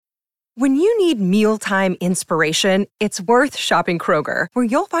When you need mealtime inspiration, it's worth shopping Kroger, where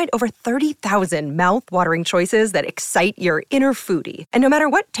you'll find over 30,000 mouth-watering choices that excite your inner foodie. And no matter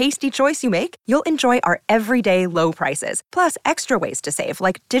what tasty choice you make, you'll enjoy our everyday low prices, plus extra ways to save,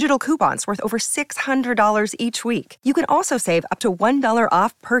 like digital coupons worth over $600 each week. You can also save up to $1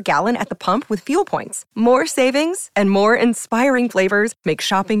 off per gallon at the pump with fuel points. More savings and more inspiring flavors make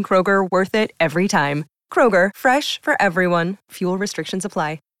shopping Kroger worth it every time. Kroger, fresh for everyone. Fuel restrictions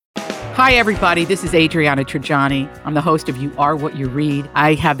apply. Hi, everybody. This is Adriana Trajani. I'm the host of You Are What You Read.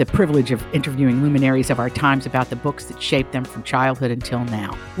 I have the privilege of interviewing luminaries of our times about the books that shaped them from childhood until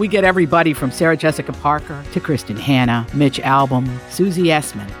now. We get everybody from Sarah Jessica Parker to Kristen Hanna, Mitch Albom, Susie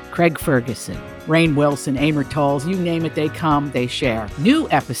Essman, Craig Ferguson, Rainn Wilson, Amor Tolls, you name it, they come, they share. New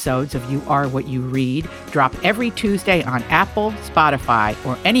episodes of You Are What You Read drop every Tuesday on Apple, Spotify,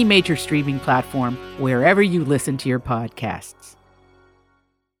 or any major streaming platform wherever you listen to your podcasts.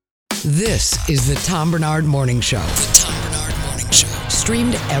 This is the Tom Barnard Morning Show. The Tom Barnard Morning Show.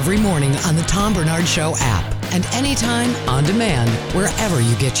 Streamed every morning on the Tom Barnard Show app and anytime on demand wherever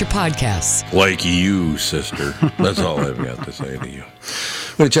you get your podcasts. Like you, sister. That's all I've got to say to you.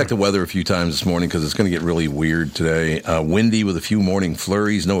 I'm going to check the weather a few times this morning because it's going to get really weird today. Windy with a few morning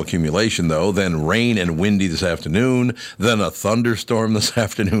flurries, no accumulation though. Then rain and windy this afternoon. Then a thunderstorm this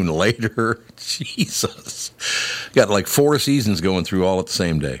afternoon later. Jesus. Got like 4 seasons going through all at the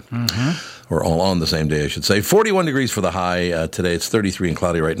same day. Mm-hmm. Or all on the same day, I should say. 41 degrees for the high today. It's 33 and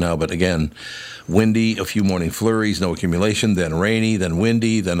cloudy right now. But again, windy, a few morning flurries, no accumulation. Then rainy, then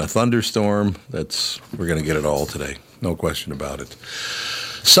windy, then a thunderstorm. We're going to get it all today. No question about it.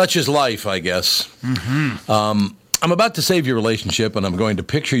 Such is life, I guess. Mm-hmm. I'm about to save your relationship, and I'm going to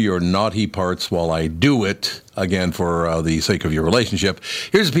picture your naughty parts while I do it, again, for the sake of your relationship.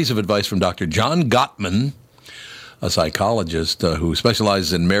 Here's a piece of advice from Dr. John Gottman, a psychologist who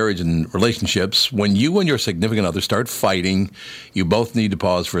specializes in marriage and relationships. When you and your significant other start fighting, you both need to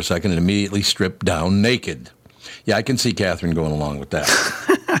pause for a second and immediately strip down naked. Yeah, I can see Catherine going along with that.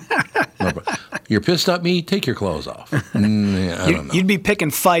 You're pissed at me? Take your clothes off. I don't know. You'd be picking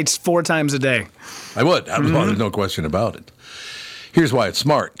fights 4 times a day. I would. There's no question about it. Here's why it's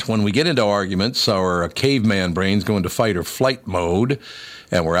smart. When we get into arguments, our caveman brains go into fight or flight mode,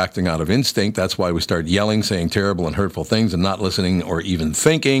 and we're acting out of instinct. That's why we start yelling, saying terrible and hurtful things, and not listening or even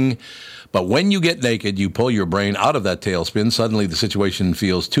thinking. But when you get naked, you pull your brain out of that tailspin. Suddenly, the situation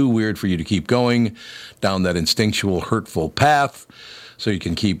feels too weird for you to keep going down that instinctual, hurtful path. So you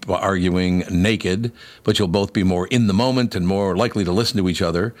can keep arguing naked, but you'll both be more in the moment and more likely to listen to each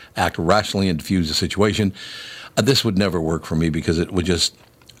other, act rationally, and diffuse the situation. This would never work for me because it would just,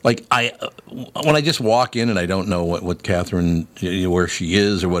 when I just walk in and I don't know what Catherine, where she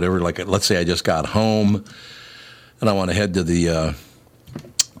is or whatever, like let's say I just got home and I want to head to the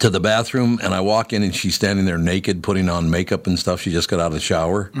bathroom and I walk in and she's standing there naked, putting on makeup and stuff. She just got out of the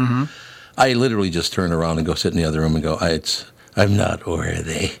shower. Mm-hmm. I literally just turn around and go sit in the other room and go, I'm not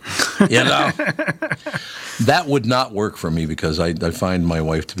worthy. That would not work for me because I find my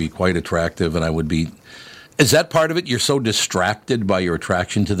wife to be quite attractive and I would be... Is that part of it? You're so distracted by your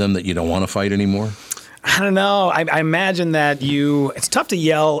attraction to them that you don't want to fight anymore? I don't know. I imagine that it's tough to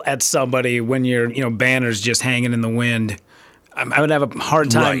yell at somebody when your banner's just hanging in the wind. I would have a hard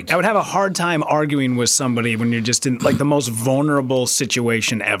time. Right. I would have a hard time arguing with somebody when you're just in like the most vulnerable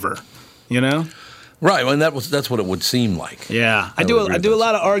situation ever, Right, and that's what it would seem like. Yeah, I do a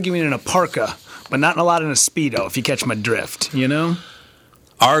lot of arguing in a parka, but not a lot in a Speedo, if you catch my drift,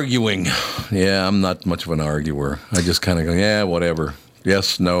 Arguing. Yeah, I'm not much of an arguer. I just kind of go, yeah, whatever.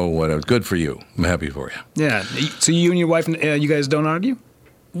 Yes, no, whatever. Good for you. I'm happy for you. Yeah, so you and your wife, you guys don't argue?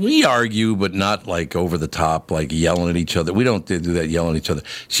 We argue, but not like over the top, like yelling at each other. We don't do that yelling at each other.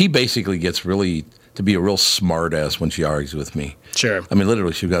 She basically gets really... to be a real smart ass when she argues with me. Sure. I mean,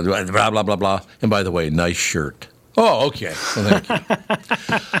 literally, she's got to do blah, blah, blah, blah. And by the way, nice shirt. Oh, okay. Well, thank you.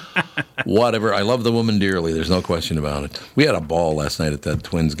 Whatever. I love the woman dearly. There's no question about it. We had a ball last night at that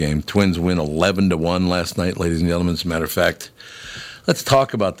Twins game. Twins win 11-1 last night, ladies and gentlemen. As a matter of fact, let's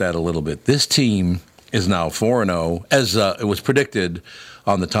talk about that a little bit. This team is now 4-0, as it was predicted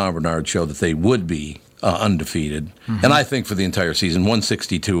on the Tom Barnard Show that they would be undefeated. Mm-hmm. And I think for the entire season,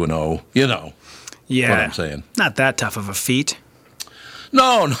 162-0, Yeah, what I'm saying. Not that tough of a feat.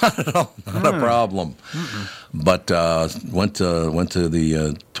 No, not at all. Not a problem. Mm-mm. But went to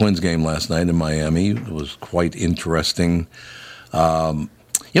the Twins game last night in Miami. It was quite interesting.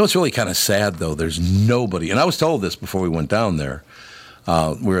 It's really kind of sad, though. There's nobody. And I was told this before we went down there.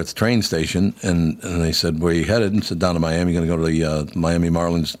 We were at the train station, and they said, where are you headed? And I said, down to Miami. Going to go to the Miami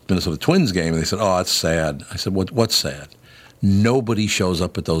Marlins Minnesota Twins game. And they said, oh, that's sad. I said, what's sad? Nobody shows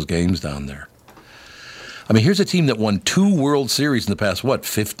up at those games down there. I mean, here's a team that won 2 World Series in the past,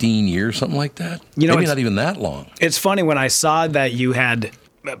 15 years, something like that? Maybe not even that long. It's funny, when I saw that you had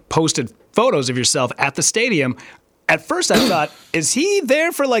posted photos of yourself at the stadium, at first I thought, is he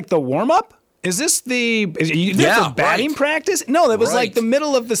there for like the warm-up? Is you there for batting practice? No, that was like the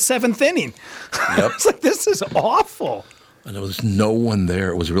middle of the 7th inning. I was like, this is awful. And there was no one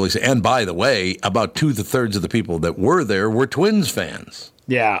there. It was really sad. And by the way, about 2/3 of the people that were there were Twins fans.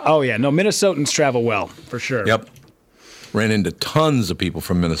 Yeah. Oh, yeah. No, Minnesotans travel well, for sure. Yep. Ran into tons of people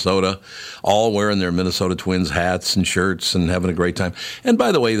from Minnesota, all wearing their Minnesota Twins hats and shirts and having a great time. And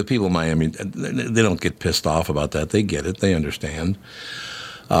by the way, the people in Miami, they don't get pissed off about that. They get it. They understand.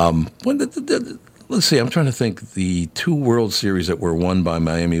 Let's see. I'm trying to think. The 2 World Series that were won by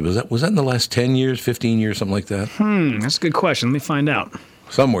Miami, was that in the last 10 years, 15 years, something like that? That's a good question. Let me find out.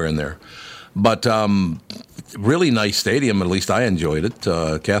 Somewhere in there. But really nice stadium. At least I enjoyed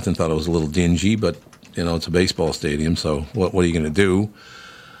it. Catherine thought it was a little dingy, but it's a baseball stadium, so what are you going to do?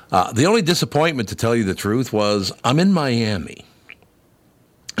 The only disappointment, to tell you the truth, was I'm in Miami,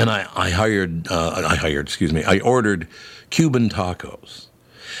 and I ordered Cuban tacos.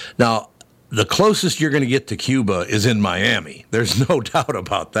 Now, the closest you're going to get to Cuba is in Miami. There's no doubt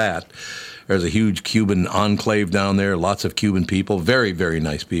about that. There's a huge Cuban enclave down there, lots of Cuban people, very, very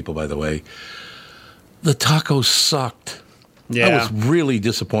nice people, by the way. The tacos sucked. Yeah. I was really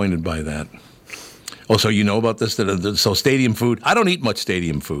disappointed by that. Oh, so you know about this? So stadium food, I don't eat much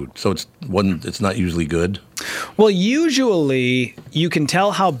stadium food, so it's not usually good. Well, usually you can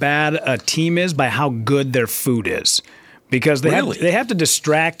tell how bad a team is by how good their food is. Because they have to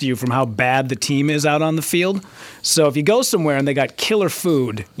distract you from how bad the team is out on the field. So if you go somewhere and they got killer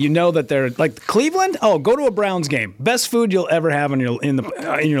food, you know that they're like Cleveland. Oh, go to a Browns game. Best food you'll ever have in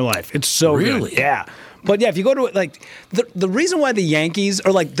your life. It's so good. Yeah. But yeah, if you go to like the reason why the Yankees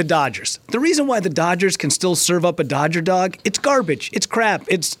are like the Dodgers, the reason why the Dodgers can still serve up a Dodger dog, it's garbage, it's crap,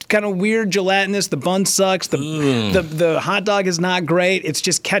 it's kind of weird, gelatinous. The bun sucks. The hot dog is not great. It's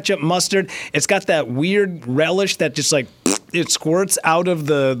just ketchup, mustard. It's got that weird relish that just like it squirts out of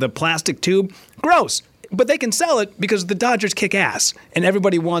the plastic tube. Gross. But they can sell it because the Dodgers kick ass, and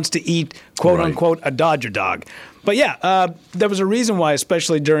everybody wants to eat, quote-unquote, a Dodger dog. But yeah, there was a reason why,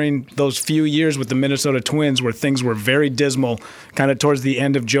 especially during those few years with the Minnesota Twins where things were very dismal, kind of towards the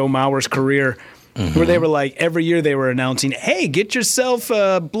end of Joe Mauer's career, where they were like, every year they were announcing, hey, get yourself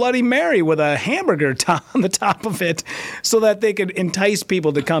a Bloody Mary with a hamburger on the top of it so that they could entice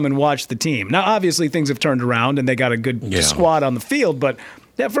people to come and watch the team. Now, obviously, things have turned around, and they got a good squad on the field, but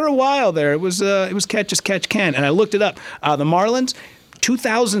yeah, for a while there, it was catch as catch can. And I looked it up. The Marlins,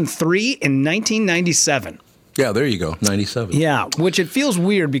 2003 and 1997. Yeah, there you go, 97. Yeah, which it feels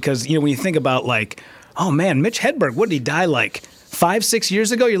weird because, when you think about like, oh man, Mitch Hedberg, what did he die like? 5-6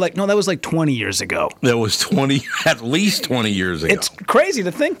 years ago? You're like, no, that was like 20 years ago. That was at least 20 years ago. It's crazy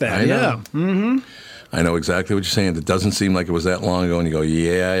to think that. I know. Yeah. I know exactly what you're saying. It doesn't seem like it was that long ago, and you go,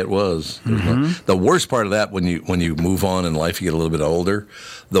 yeah, it was. The worst part of that, when you move on in life, you get a little bit older,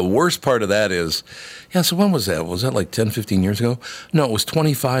 the worst part of that is, so when was that? Was that like 10, 15 years ago? No, it was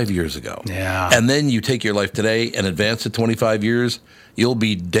 25 years ago. Yeah. And then you take your life today and advance it 25 years, you'll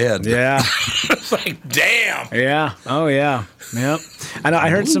be dead. Yeah. It's like, damn. Yeah. Oh, yeah. Yep. I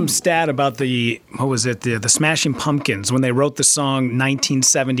heard some stat about the Smashing Pumpkins. When they wrote the song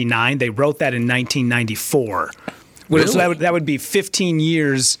 1979, they wrote that in 1994. Really? So that would be 15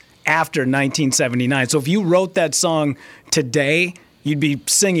 years after 1979. So if you wrote that song today, you'd be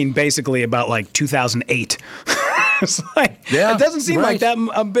singing basically about like 2008. It's like, it doesn't seem like that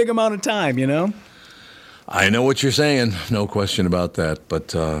a big amount of time, I know what you're saying, no question about that.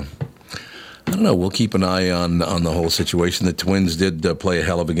 But I don't know. We'll keep an eye on the whole situation. The Twins did play a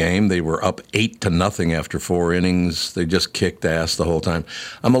hell of a game. They were up 8-0 after 4 innings. They just kicked ass the whole time.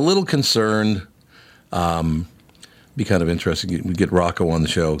 I'm a little concerned. Be kind of interesting. We get Rocco on the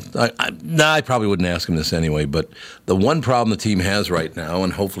show. I probably wouldn't ask him this anyway. But the one problem the team has right now,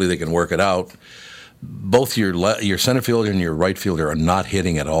 and hopefully they can work it out. Both your center fielder and your right fielder are not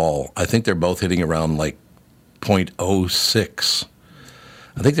hitting at all. I think they're both hitting around like .06.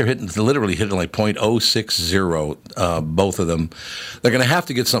 I think they're literally hitting like .060, both of them. They're going to have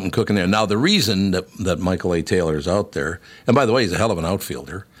to get something cooking there. Now, the reason that Michael A. Taylor is out there, and by the way, he's a hell of an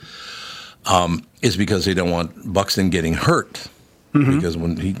outfielder, is because they don't want Buxton getting hurt. Because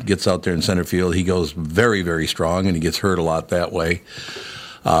when he gets out there in center field, he goes very, very strong, and he gets hurt a lot that way.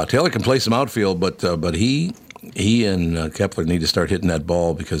 Taylor can play some outfield, but he and Kepler need to start hitting that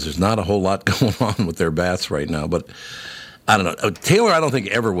ball because there's not a whole lot going on with their bats right now. But I don't know. Taylor, I don't think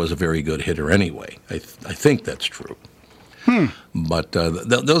ever was a very good hitter anyway. I think that's true. But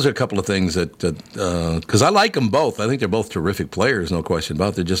those are a couple of things that, because I like them both. I think they're both terrific players, no question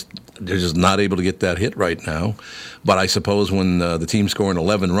about it. They're just not able to get that hit right now. But I suppose when the team's scoring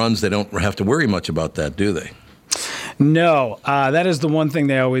 11 runs, they don't have to worry much about that, do they? No, that is the one thing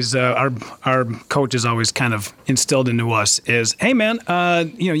they always, our coaches always kind of instilled into us is, hey man,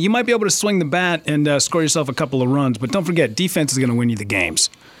 you might be able to swing the bat and score yourself a couple of runs, but don't forget, defense is going to win you the games.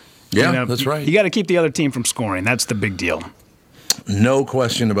 Yeah, that's right. You got to keep the other team from scoring. That's the big deal. No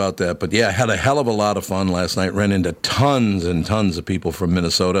question about that. But yeah, I had a hell of a lot of fun last night. Ran into tons and tons of people from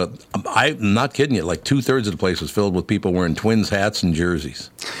Minnesota. I'm not kidding you. Like 2/3 of the place was filled with people wearing Twins hats and jerseys.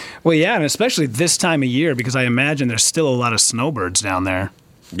 Well, yeah, and especially this time of year because I imagine there's still a lot of snowbirds down there.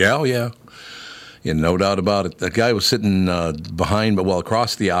 Yeah, oh yeah. Yeah, no doubt about it. That guy was sitting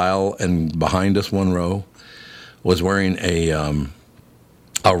across the aisle and behind us one row was wearing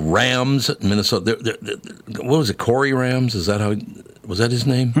a Rams, Minnesota. What was it? Corey Rams? Was that his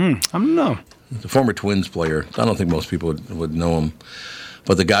name? I don't know. The former Twins player. I don't think most people would know him.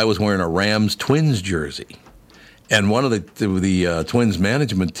 But the guy was wearing a Rams Twins jersey. And one of the Twins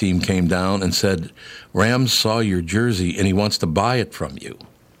management team came down and said, Rams saw your jersey and he wants to buy it from you.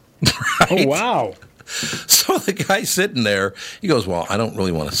 Right? Oh, wow. So the guy's sitting there. He goes, well, I don't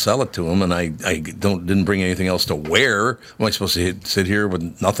really want to sell it to him, and I didn't bring anything else to wear. Am I supposed to sit here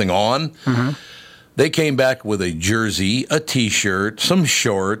with nothing on? Mm-hmm. They came back with a jersey, a T-shirt, some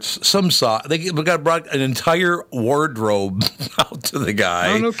shorts, some socks. They brought an entire wardrobe out to the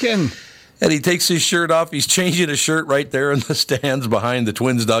guy. Oh, no kidding. And he takes his shirt off. He's changing his shirt right there in the stands behind the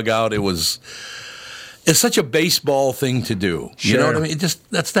Twins dugout. It's such a baseball thing to do. Sure. You know what I mean?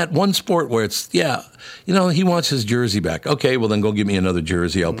 That's that one sport where he wants his jersey back. Okay, well then go give me another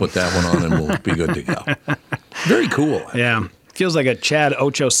jersey. I'll put that one on and we'll be good to go. Very cool. Yeah. Feels like a Chad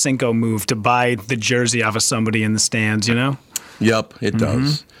Ochocinco move to buy the jersey off of somebody in the stands, you know? Yep, it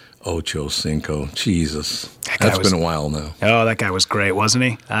does. Ochocinco. Jesus. That's been a while now. Oh, that guy was great, wasn't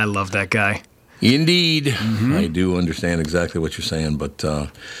he? I love that guy. Indeed. Mm-hmm. I do understand exactly what you're saying. But,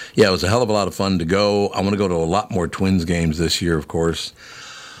 it was a hell of a lot of fun to go. I want to go to a lot more Twins games this year, of course.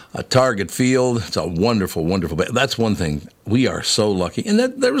 Target Field, it's a wonderful, wonderful. That's one thing. We are so lucky. And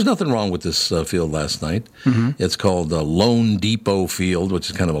there was nothing wrong with this field last night. Mm-hmm. It's called Lone Depot Field, which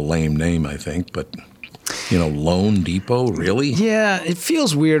is kind of a lame name, I think. But, Lone Depot, really? Yeah, it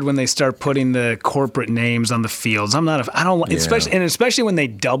feels weird when they start putting the corporate names on the fields. Especially when they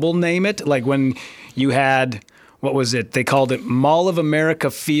double name it. Like when you had, what was it? They called it Mall of America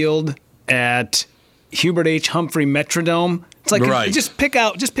Field at Hubert H. Humphrey Metrodome. It's like, right. Just pick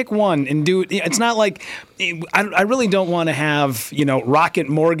one and do it. It's not like, I really don't want to have, Rocket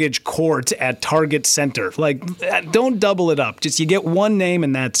Mortgage Court at Target Center. Like, don't double it up. Just you get one name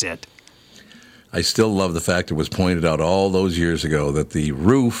and that's it. I still love the fact it was pointed out all those years ago that the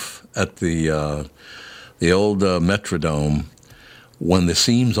roof at the old Metrodome, when the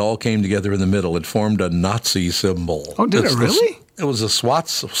seams all came together in the middle, it formed a Nazi symbol. Oh, did it really? It was a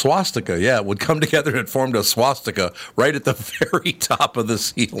swastika. Yeah, it would come together and it formed a swastika right at the very top of the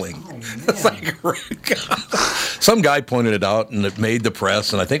ceiling. Oh, it's like, some guy pointed it out and it made the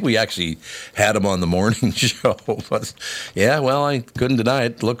press, and I think we actually had him on the morning show. But, I couldn't deny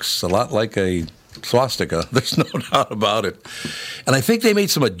it. It looks a lot like a swastika. There's no doubt about it. And I think they made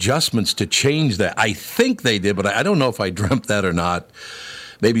some adjustments to change that. I think they did, but I don't know if I dreamt that or not.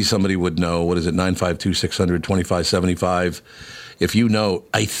 Maybe somebody would know. What is it, 952-600-2575? If you know,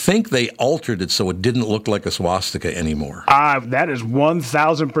 I think they altered it so it didn't look like a swastika anymore. That is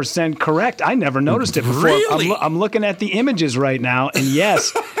 1,000% correct. I never noticed it before. Really? I'm looking at the images right now, and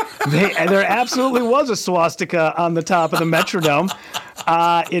yes, there absolutely was a swastika on the top of the Metrodome.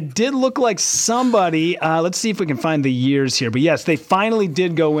 It did look like somebody, let's see if we can find the years here. But yes, they finally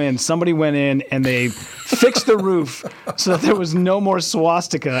did go in. Somebody went in and they fixed the roof so that there was no more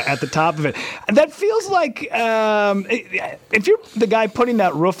swastika at the top of it. And that feels like, if you're the guy putting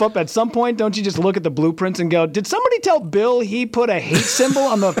that roof up, at some point, don't you just look at the blueprints and go, did somebody tell Bill he put a hate symbol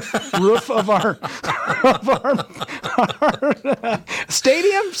on the roof of our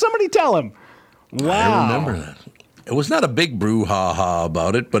stadium? Somebody tell him. Wow. I remember that. It was not a big brouhaha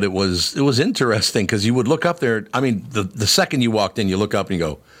about it, but it was interesting because you would look up there. I mean, the second you walked in, you look up and you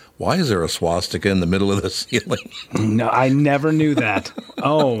go, why is there a swastika in the middle of the ceiling? No, I never knew that.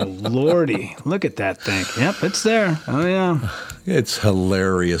 Oh, Lordy. Look at that thing. Yep, it's there. Oh, yeah. It's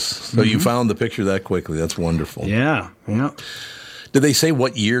hilarious. So you found the picture that quickly. That's wonderful. Yeah. Did they say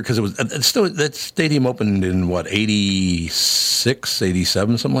what year? Because that stadium opened in, 86,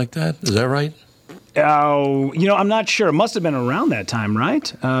 87, something like that? Is that right? Oh, I'm not sure. It must have been around that time,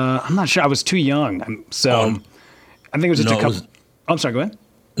 right? I'm not sure. I was too young. I think it was just a couple. I'm sorry, go ahead.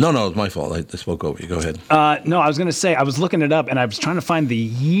 No, it was my fault. I spoke over you. Go ahead. No, I was going to say, I was looking it up, and I was trying to find the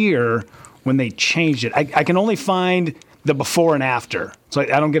year when they changed it. I can only find the before and after, so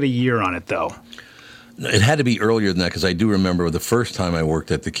I don't get a year on it, though. It had to be earlier than that, because I do remember the first time I worked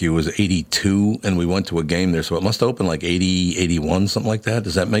at the Q was 82, and we went to a game there, so it must have opened like 80, 81, something like that.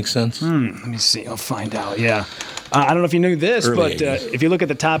 Does that make sense? Let me see. I'll find out, yeah. I don't know if you knew this, Early but 80s. if you look at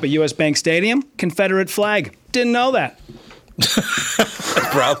the top of U.S. Bank Stadium, Confederate flag. Didn't know that. That's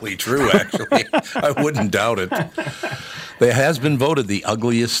probably true, actually. I wouldn't doubt it. It has been voted the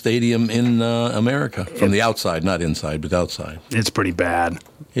ugliest stadium in America, from the outside, not inside, but outside. It's pretty bad.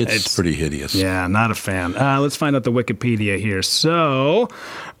 It's pretty hideous. Yeah, not a fan. Let's find out the Wikipedia here. So,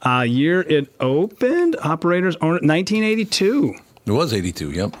 year it opened, operators owned 1982. It was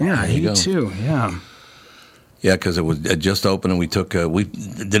 82, yep. Yeah, There you go. 82, yeah. Yeah, because it just opened, and we took we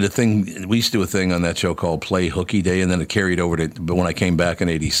did a thing. We used to do a thing on that show called Play Hooky Day, and then it carried over to. But when I came back in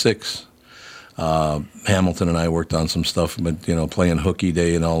 '86, Hamilton and I worked on some stuff, but playing Hooky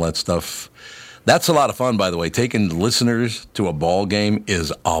Day and all that stuff. That's a lot of fun, by the way. Taking listeners to a ball game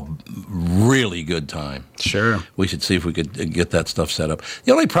is a really good time. Sure. We should see if we could get that stuff set up.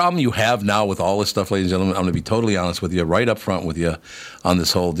 The only problem you have now with all this stuff, ladies and gentlemen, I'm going to be totally honest with you, right up front with you on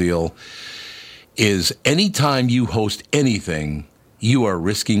this whole deal, is anytime you host anything, you are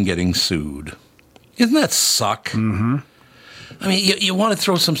risking getting sued. Isn't that suck? Mm-hmm. I mean, you want to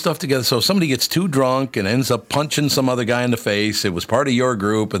throw some stuff together. So if somebody gets too drunk and ends up punching some other guy in the face, it was part of your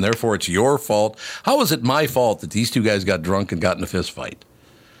group, and therefore it's your fault. How is it my fault that these two guys got drunk and got in a fist fight?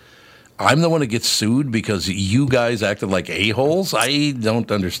 I'm the one that gets sued because you guys acted like a-holes? I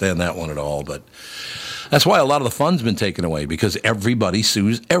don't understand that one at all, but that's why a lot of the fun's been taken away, because everybody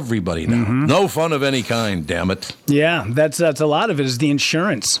sues everybody now. Mm-hmm. No fun of any kind, damn it. Yeah, that's a lot of it is the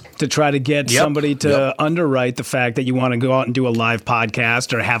insurance to try to get somebody to underwrite the fact that you want to go out and do a live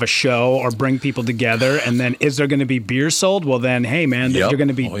podcast or have a show or bring people together. And then is there going to be beer sold? Well, then, hey, man, you're going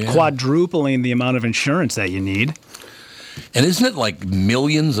to be quadrupling the amount of insurance that you need. And isn't it like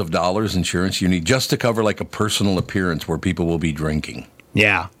millions of dollars insurance you need just to cover like a personal appearance where people will be drinking?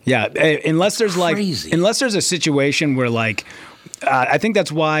 Yeah. Unless there's unless there's a situation where I think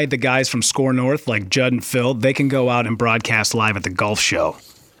that's why the guys from Score North, like Judd and Phil, they can go out and broadcast live at the golf show.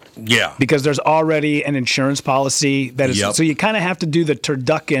 Yeah. Because there's already an insurance policy that is, so you kind of have to do the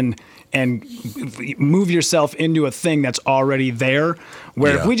turducken and move yourself into a thing that's already there.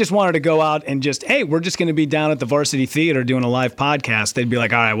 Where if we just wanted to go out and just, hey, we're just going to be down at the Varsity Theater doing a live podcast, they'd be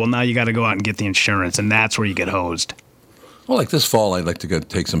like, all right, well, now you got to go out and get the insurance, and that's where you get hosed. Well, like this fall, I'd like to go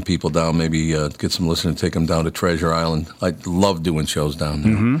take some people down, maybe get some listeners, take them down to Treasure Island. I love doing shows down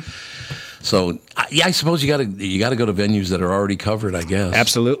there. Mm-hmm. So, I suppose you got to go to venues that are already covered, I guess.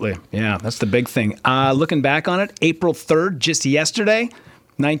 Absolutely. Yeah, that's the big thing. Looking back on it, April 3rd, just yesterday,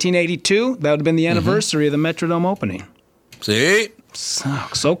 1982, that would have been the anniversary of the Metrodome opening. See?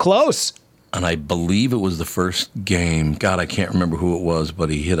 So close. And I believe it was the first game. God, I can't remember who it was, but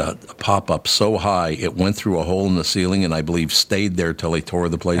he hit a pop-up so high, it went through a hole in the ceiling and I believe stayed there till they tore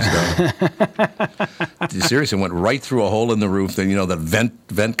the place down. Seriously, it went right through a hole in the roof. Then, the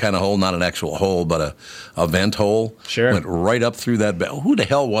vent kind of hole, not an actual hole, but a vent hole. Sure. Went right up through that. Who the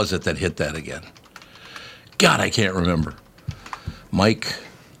hell was it that hit that again? God, I can't remember. Mike?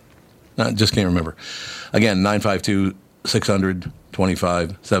 No, just can't remember. Again, 952-600.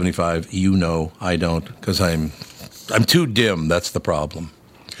 25, 75, I don't, because I'm too dim. That's the problem.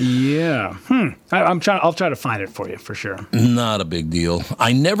 Yeah. I'll try to find it for you, for sure. Not a big deal.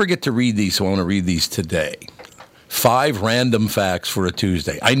 I never get to read these, so I want to read these today. 5 random facts for a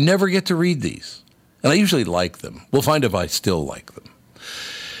Tuesday. I never get to read these, and I usually like them. We'll find if I still like them.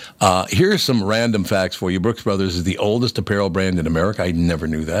 Here's some random facts for you. Brooks Brothers is the oldest apparel brand in America. I never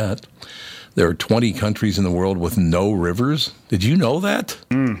knew that. There are 20 countries in the world with no rivers. Did you know that?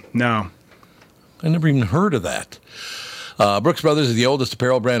 No. I never even heard of that. Brooks Brothers is the oldest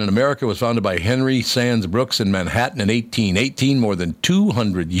apparel brand in America. It was founded by Henry Sands Brooks in Manhattan in 1818, more than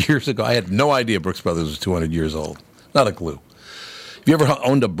 200 years ago. I had no idea Brooks Brothers was 200 years old. Not a clue. Have you ever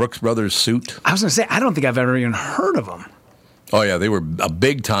owned a Brooks Brothers suit? I was going to say, I don't think I've ever even heard of them. Oh, yeah, they were a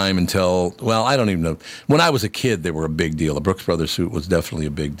big time until, well, I don't even know. When I was a kid, they were a big deal. A Brooks Brothers suit was definitely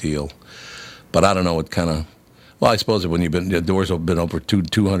a big deal. But I don't know, it kind of, well, I suppose when the doors have been open for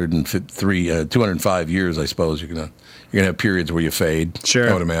 205 years, I suppose you're gonna have periods where you fade. Sure.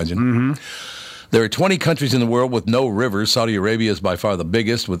 I would imagine. Mm-hmm. There are 20 countries in the world with no rivers. Saudi Arabia is by far the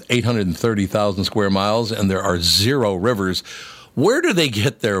biggest with 830,000 square miles, and there are 0 rivers. Where do they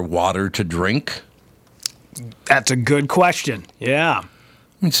get their water to drink? That's a good question. Yeah.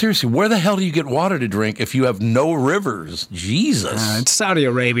 I mean, seriously, where the hell do you get water to drink if you have no rivers? Jesus. It's Saudi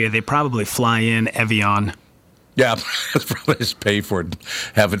Arabia. They probably fly in Evian. Yeah, that's probably just pay for it,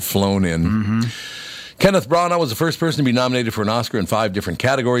 have it flown in. Mm-hmm. Kenneth Branagh was the first person to be nominated for an Oscar in 5 different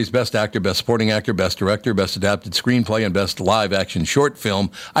categories: Best Actor, Best Supporting Actor, Best Director, Best Adapted Screenplay, and Best Live-Action Short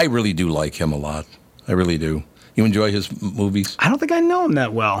Film. I really do like him a lot. I really do. You enjoy his movies? I don't think I know him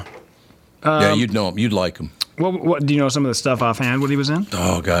that well. Yeah, you'd know him. You'd like him. What do you know some of the stuff offhand, what he was in?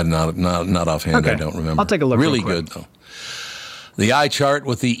 Oh, God, not offhand. Okay. I don't remember. I'll take a look Really real quick. good, though. The eye chart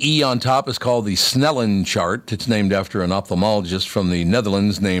with the E on top is called the Snellen chart. It's named after an ophthalmologist from the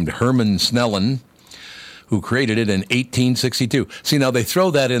Netherlands named Herman Snellen, who created it in 1862. See, now they throw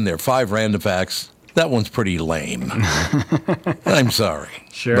that in there, 5 random facts. That one's pretty lame. I'm sorry.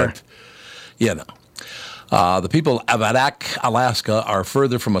 Sure. But, you know. The people of Adak, Alaska, are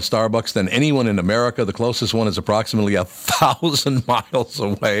further from a Starbucks than anyone in America. The closest one is approximately 1,000 miles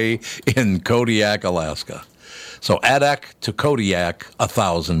away in Kodiak, Alaska. So Adak to Kodiak,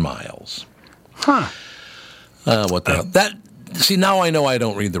 1,000 miles. Huh. What the hell? See, now I know I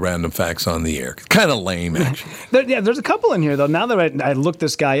don't read the random facts on the air. Kind of lame, actually. There's a couple in here, though. Now that I looked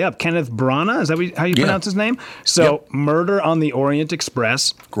this guy up, Kenneth Branagh, is that how you pronounce his name? So, Murder on the Orient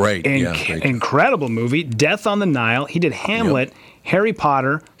Express. Great, great. Incredible movie. Death on the Nile. He did Hamlet, Harry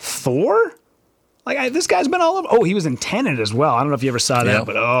Potter, Thor? This guy's been all over. Oh, he was in Tenet as well. I don't know if you ever saw that,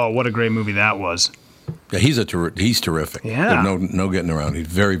 but what a great movie that was. Yeah, he's terrific. Yeah. There's no getting around. He's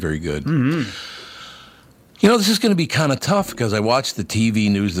very, very good. Mm-hmm. You know, this is going to be kind of tough because I watched the TV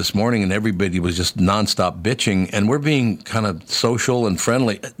news this morning and everybody was just nonstop bitching, and we're being kind of social and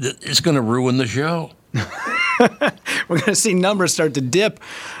friendly. It's going to ruin the show. We're going to see numbers start to dip.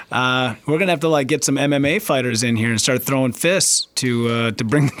 We're going to have to get some MMA fighters in here and start throwing fists to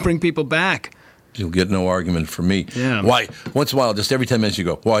bring people back. You'll get no argument from me. Yeah. Why? Once in a while, just every 10 minutes, you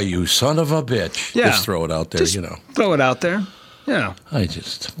go, "Why, you son of a bitch!" Yeah. Just throw it out there. Throw it out there. Yeah. I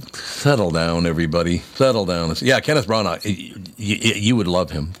just settle down, everybody. Settle down. Yeah, Kenneth Branagh. You would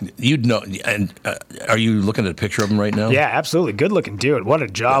love him. You'd know. And are you looking at a picture of him right now? Yeah, absolutely. Good looking dude. What a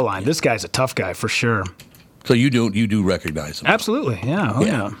jawline. This guy's a tough guy for sure. So you do recognize him? Absolutely. Yeah. Oh,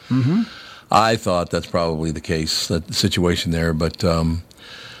 yeah. Mm-hmm. I thought that's probably the case, that situation there. But I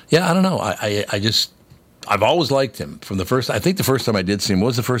don't know. I've always liked him from the first. I think the first time I did see him, what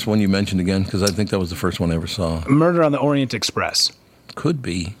was the first one you mentioned again? Because I think that was the first one I ever saw. Murder on the Orient Express. Could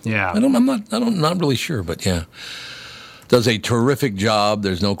be. Yeah. I'm not really sure, but yeah. Does a terrific job.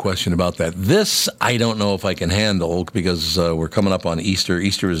 There's no question about that. This, I don't know if I can handle because we're coming up on Easter.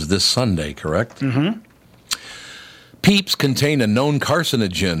 Easter is this Sunday, correct? Mm-hmm. Peeps contain a known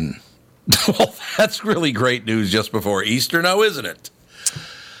carcinogen. Well, that's really great news just before Easter now, isn't it?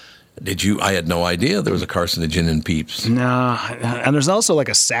 Did you? I had no idea there was a carcinogen in Peeps. No, and there's also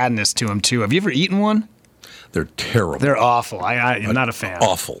a sadness to them, too. Have you ever eaten one? They're terrible. They're awful. I'm not a fan.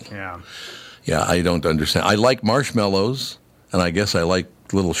 Awful. Yeah. Yeah, I don't understand. I like marshmallows, and I guess I like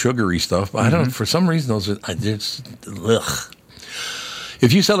little sugary stuff. But I don't. For some reason, those are just ugh.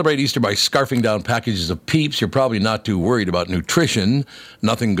 If you celebrate Easter by scarfing down packages of Peeps, you're probably not too worried about nutrition.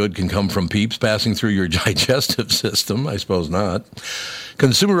 Nothing good can come from Peeps passing through your digestive system. I suppose not.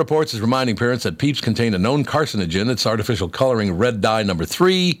 Consumer Reports is reminding parents that Peeps contain a known carcinogen. It's artificial coloring red dye number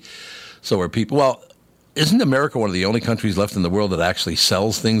 3. So are people... Well, isn't America one of the only countries left in the world that actually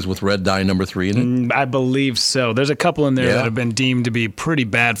sells things with red dye number 3 in it? I believe so. There's a couple in there that have been deemed to be pretty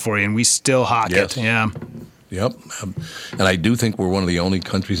bad for you, and we still hawk it. Yeah. Yep. And I do think we're one of the only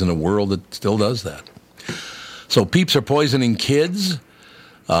countries in the world that still does that. So Peeps are poisoning kids?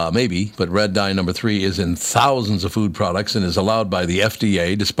 Maybe, but red dye number 3 is in thousands of food products and is allowed by the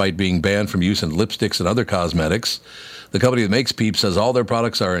FDA despite being banned from use in lipsticks and other cosmetics. The company that makes Peeps says all their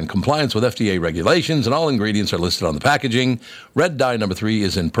products are in compliance with FDA regulations and all ingredients are listed on the packaging. Red dye number 3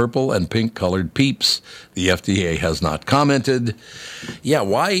 is in purple and pink colored Peeps. The FDA has not commented. Yeah,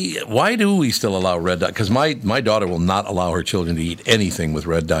 why do we still allow red dye? Because my daughter will not allow her children to eat anything with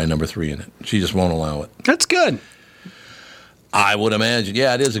red dye number 3 in it. She just won't allow it. That's good. I would imagine.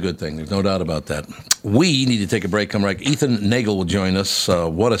 Yeah, it is a good thing. There's no doubt about that. We need to take a break. Come right. Ethan Nagel will join us.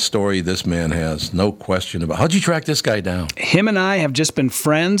 What a story this man has. No question about. How'd you track this guy down? Him and I have just been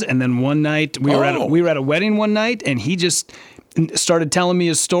friends, and then one night we were at a wedding one night, and he just started telling me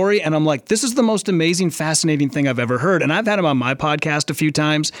his story, and I'm like, this is the most amazing, fascinating thing I've ever heard. And I've had him on my podcast a few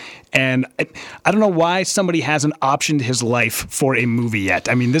times, and I don't know why somebody hasn't optioned his life for a movie yet.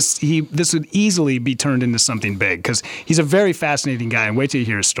 I mean, this would easily be turned into something big, because he's a very fascinating guy, and wait till you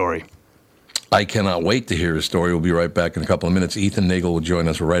hear his story. I cannot wait to hear his story. We'll be right back in a couple of minutes. Ethan Nagel will join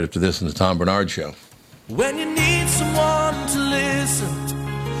us right after this in the Tom Barnard Show. When you need someone to listen,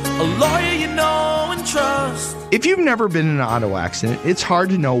 a lawyer you know and trust. If you've never been in an auto accident, it's hard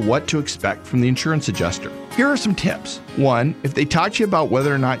to know what to expect from the insurance adjuster. Here are some tips. 1, if they talk to you about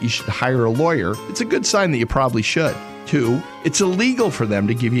whether or not you should hire a lawyer, it's a good sign that you probably should. 2, it's illegal for them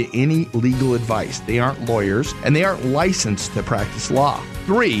to give you any legal advice. They aren't lawyers, and they aren't licensed to practice law.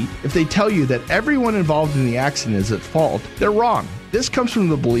 3, if they tell you that everyone involved in the accident is at fault, they're wrong. This comes from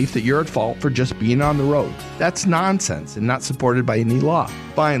the belief that you're at fault for just being on the road. That's nonsense and not supported by any law.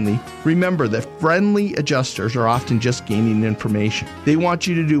 Finally, remember that friendly adjusters are often just gaining information. They want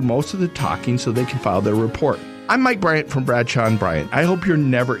you to do most of the talking so they can file their report. I'm Mike Bryant from Bradshaw & Bryant. I hope you're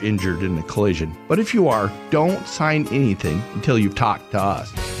never injured in a collision. But if you are, don't sign anything until you've talked to us.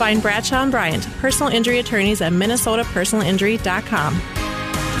 Find Bradshaw & Bryant, personal injury attorneys at minnesotapersonalinjury.com.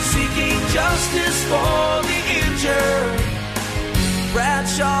 Seeking justice for the injured.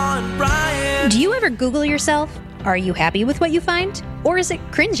 Bradshaw and Bryant. Do you ever Google yourself? Are you happy with what you find? Or is it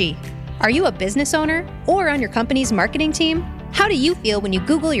cringy? Are you a business owner or on your company's marketing team? How do you feel when you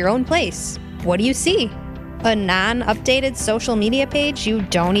Google your own place? What do you see? A non-updated social media page you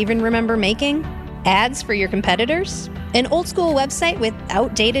don't even remember making? Ads for your competitors? An old-school website with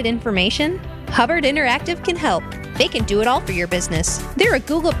outdated information? Hubbard Interactive can help. They can do it all for your business. They're a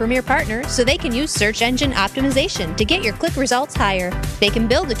Google Premier Partner, so they can use search engine optimization to get your click results higher. They can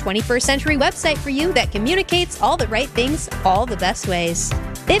build a 21st century website for you that communicates all the right things all the best ways.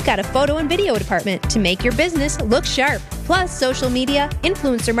 They've got a photo and video department to make your business look sharp, plus social media,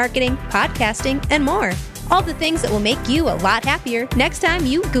 influencer marketing, podcasting, and more. All the things that will make you a lot happier next time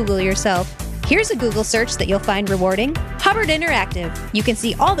you Google yourself. Here's a Google search that you'll find rewarding. Hubbard Interactive. You can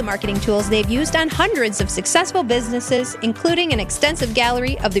see all the marketing tools they've used on hundreds of successful businesses, including an extensive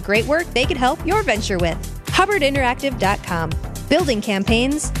gallery of the great work they could help your venture with. HubbardInteractive.com. Building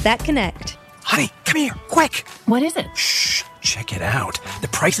campaigns that connect. Honey, come here, quick. What is it? Shh, check it out. The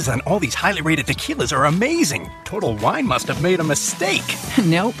prices on all these highly rated tequilas are amazing. Total Wine must have made a mistake.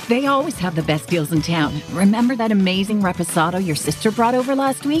 Nope, they always have the best deals in town. Remember that amazing reposado your sister brought over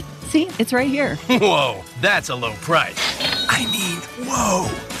last week? See, it's right here. Whoa, that's a low price. I mean, whoa,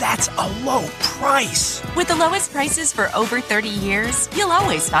 that's a low price. With the lowest prices for over 30 years, you'll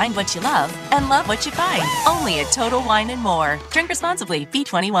always find what you love and love what you find. Only at Total Wine & More. Drink responsibly.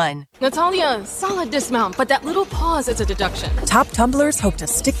 B21. Natalia, solid dismount, but that little pause is a deduction. Top tumblers hope to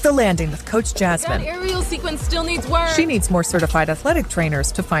stick the landing with Coach Jasmine. That aerial sequence still needs work. She needs more certified athletic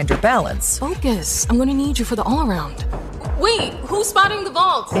trainers to find her balance. Focus. I'm going to need you for the all-around. Wait, who's spotting the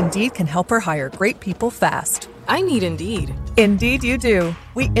vault? Indeed can help her hire great people fast. I need Indeed. Indeed you do.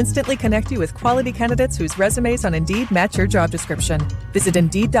 We instantly connect you with quality candidates whose resumes on Indeed match your job description. Visit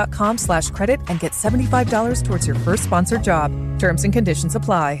Indeed.com/credit and get $75 towards your first sponsored job. Terms and conditions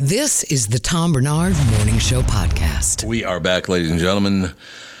apply. This is the Tom Barnard Morning Show podcast. We are back, ladies and gentlemen.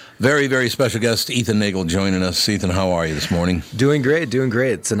 Very, very special guest, Ethan Nagel, joining us. Ethan, how are you this morning? Doing great, doing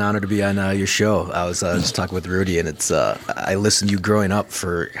great. It's an honor to be on your show. I was just talking with Rudy, and it's I listened to you growing up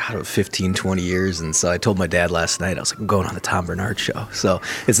for 15, 20 years, and so I told my dad last night, I was like, I'm going on the Tom Barnard Show. So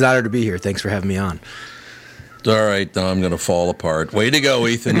it's an honor to be here. Thanks for having me on. All right, now I'm going to fall apart. Way to go,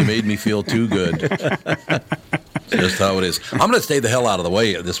 Ethan. You made me feel too good. Just how it is. I'm going to stay the hell out of the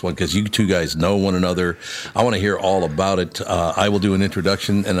way of this one because you two guys know one another. I want to hear all about it. I will do an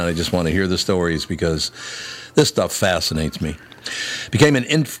introduction, and I just want to hear the stories because this stuff fascinates me. Became an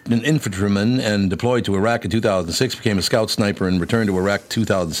infantryman and deployed to Iraq in 2006. Became a scout sniper and returned to Iraq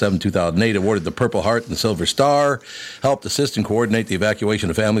 2007-2008. Awarded the Purple Heart and Silver Star. Helped assist and coordinate the evacuation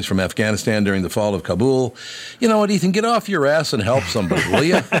of families from Afghanistan during the fall of Kabul. You know what, Ethan? Get off your ass and help somebody, will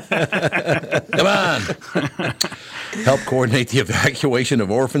you? Come on. Helped coordinate the evacuation of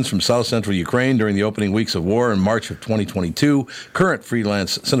orphans from South Central Ukraine during the opening weeks of war in March of 2022. Current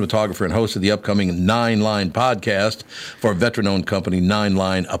freelance cinematographer and host of the upcoming 9 Line podcast for a veteran-owned company, 9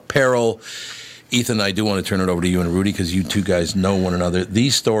 Line Apparel. Ethan, I do want to turn it over to you and Rudy because you two guys know one another.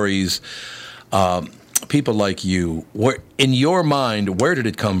 These stories, people like you, in your mind, where did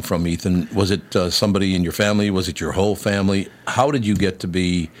it come from, Ethan? Was it somebody in your family? Was it your whole family? How did you get to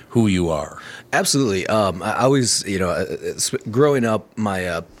be who you are? Absolutely. I was, growing up,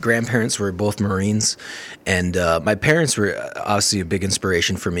 my grandparents were both Marines, and my parents were obviously a big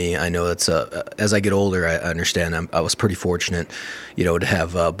inspiration for me. I know it's as I get older, I understand I was pretty fortunate, to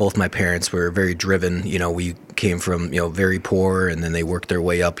have both my parents were very driven. We came from, very poor, and then they worked their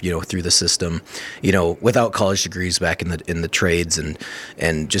way up, through the system, without college degrees back in the trades,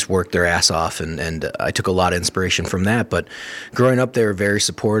 and just worked their ass off. And I took a lot of inspiration from that. But growing up, they were very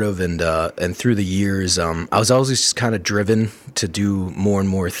supportive, and through the years, I was always just kind of driven to do more and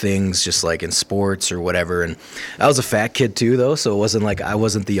more things, just like in sports or whatever. And I was a fat kid too, though, so it wasn't like I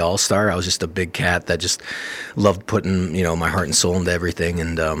wasn't the all-star. I was just a big cat that just loved putting, my heart and soul into everything.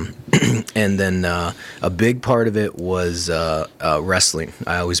 And and then a big part of it was wrestling.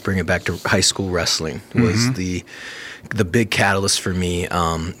 I always bring it back to high school wrestling. Was the big catalyst for me.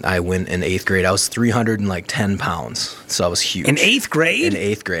 I went in 8th grade. I was 310 pounds, so I was huge. In 8th grade? In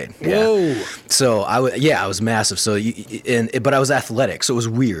 8th grade. Yeah. Whoa. So I was massive. So but I was athletic, so it was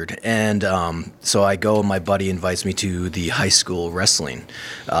weird. And so I go, and my buddy invites me to the high school wrestling.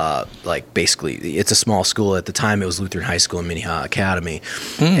 Basically, it's a small school at the time. It was Lutheran High School and Minnehaha Academy,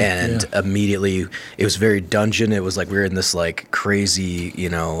 and immediately it was very dungeon. It was like we were in this like crazy,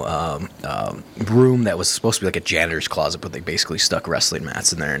 room that was supposed to be like a janitor's closet, but they basically stuck wrestling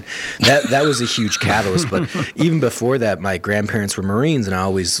mats in there, and that was a huge catalyst. But even before that, my grandparents were Marines, and I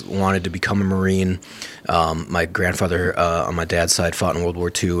always wanted to become a Marine. My grandfather on my dad's side fought in World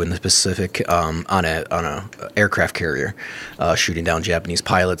War II in the Pacific on a aircraft carrier, shooting down Japanese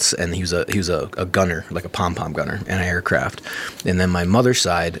pilots, and he was a gunner, like a pom-pom gunner, anti-aircraft. And then my mother's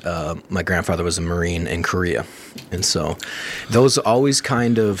side, my grandfather was a Marine in Korea, and so those always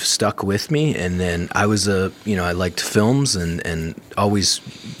kind of stuck with me. And then I was I liked films and always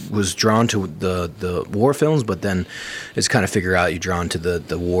was drawn to the war films, but then it's kind of figure out you're drawn to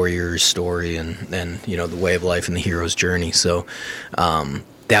the warrior's story and the way of life and the hero's journey. So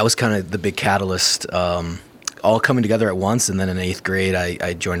that was kind of the big catalyst, all coming together at once. And then in 8th grade,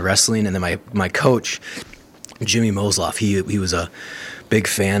 I joined wrestling, and then my coach, Jimmy Mosloff, he was a big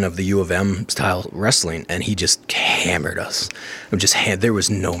fan of the U of M style wrestling, and he just hammered us. There was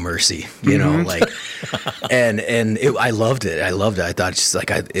no mercy, I loved it. I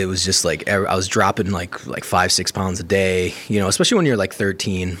thought it was just like I was dropping like 5-6 pounds a day, especially when you're like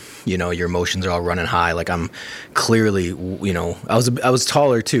 13, your emotions are all running high. Like I'm clearly, I was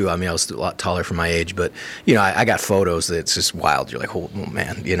taller too. I mean, I was a lot taller for my age, but I got photos that's just wild. You're like, oh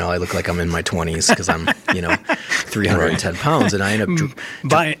man, I look like I'm in my 20s because I'm, 310 pounds, and I end up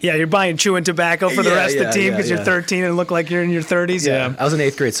you're buying chewing tobacco for the rest of the team because you're 13 and look like you're in your 30s. Yeah. I was in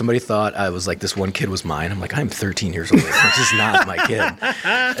 8th grade. Somebody thought I was like, this one kid was mine. I'm like, I'm 13 years old. This is not my kid.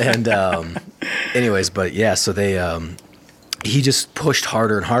 And anyways, but yeah, so they he just pushed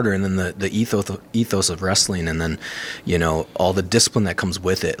harder and harder, and then the ethos of wrestling, and then all the discipline that comes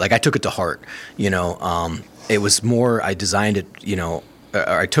with it. Like I took it to heart. It was more, I designed it.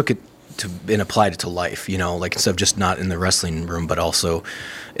 I took it and applied it to life, like instead of just not in the wrestling room, but also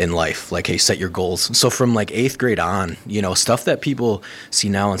in life. Like, hey, set your goals. So from like 8th grade on, stuff that people see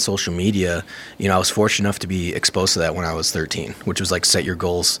now on social media, I was fortunate enough to be exposed to that when I was 13, which was like set your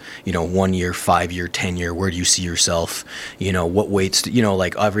goals, 1 year, 5 year, 10 year, where do you see yourself, what weights,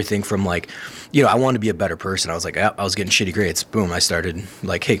 like everything from like, I wanted to be a better person. I was like, I was getting shitty grades. Boom. I started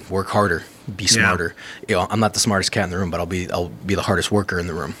like, hey, work harder, be smarter. I'm not the smartest cat in the room, but I'll be the hardest worker in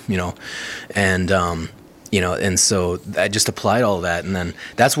the room, and, and so I just applied all of that. And then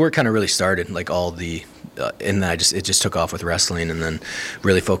that's where it kind of really started, like all the, and then it just took off with wrestling, and then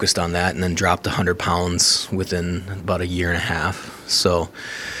really focused on that, and then dropped 100 pounds within about a year and a half. So,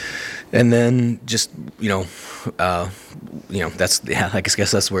 and then just, that's, I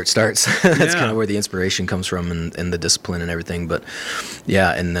guess that's where it starts. That's kind of where the inspiration comes from, and the discipline and everything. But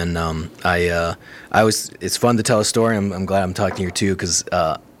yeah, and then it's fun to tell a story. I'm glad I'm talking here too, because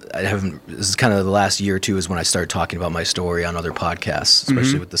this is kind of the last year or two is when I started talking about my story on other podcasts,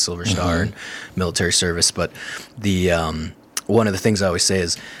 especially with the Silver Star and military service. But the one of the things I always say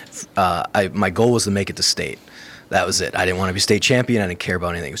is my goal was to make it to state. That was it. I didn't want to be state champion. I didn't care about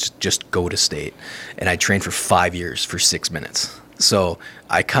anything. It was just go to state. And I trained for 5 years for 6 minutes. So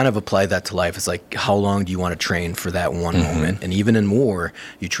I kind of applied that to life. It's like, how long do you want to train for that one moment? And even in war,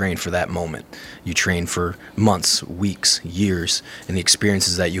 you train for that moment. You train for months, weeks, years, and the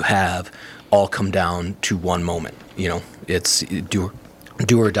experiences that you have all come down to one moment. It's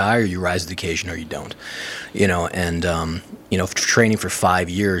do or die, or you rise to the occasion, or you don't. And training for 5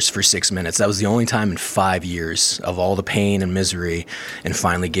 years for 6 minutes, that was the only time in 5 years of all the pain and misery, and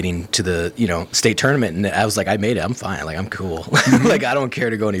finally getting to the state tournament. And I was like, I made it. I'm fine. Like, I'm cool. Like, I don't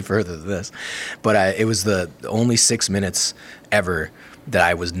care to go any further than this. But it was the only 6 minutes ever that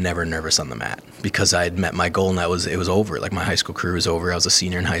I was never nervous on the mat, because I had met my goal, and it was over. Like, my high school career was over. I was a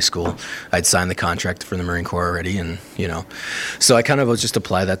senior in high school. I'd signed the contract for the Marine Corps already, and so I kind of just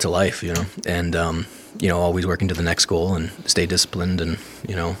apply that to life, and always working to the next goal and stay disciplined and,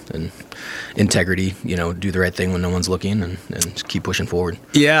 and integrity, do the right thing when no one's looking and just keep pushing forward.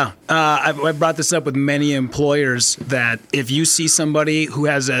 Yeah. I've brought this up with many employers that if you see somebody who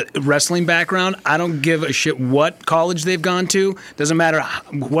has a wrestling background, I don't give a shit what college they've gone to. Doesn't matter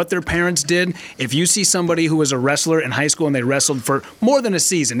what their parents did. If you see somebody who was a wrestler in high school and they wrestled for more than a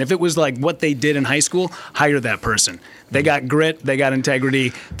season, if it was like what they did in high school, hire that person. They got grit, they got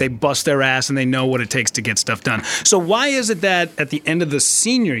integrity, they bust their ass, and they know what it takes to get stuff done. So why is it that at the end of the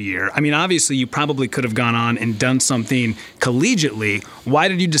senior year, I mean, obviously you probably could have gone on and done something collegiately. Why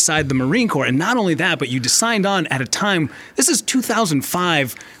did you decide the Marine Corps? And not only that, but you signed on at a time, this is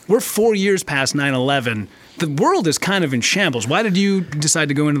 2005, we're 4 years past 9/11. The world is kind of in shambles. Why did you decide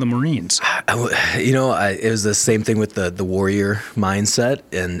to go into the Marines? It was the same thing with the warrior mindset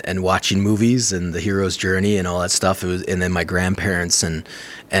and watching movies and the hero's journey and all that stuff. It was, and then my grandparents and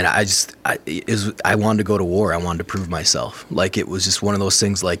I wanted to go to war. I wanted to prove myself. Like it was just one of those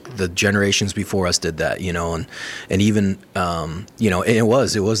things. Like the generations before us did that, and even and it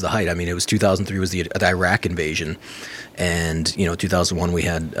was the height. I mean, it was 2003 was the Iraq invasion. And, 2001 we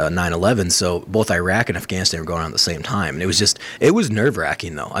had 9/11, so both Iraq and Afghanistan were going on at the same time. And it was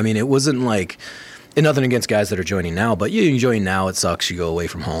nerve-wracking, though. I mean, it wasn't like, and nothing against guys that are joining now, but you join now, it sucks, you go away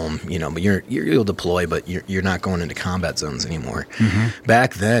from home, but you'll deploy, but you're not going into combat zones anymore. Mm-hmm.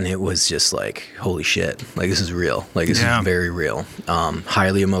 Back then, it was just like, holy shit, like this is real. Like this is very real.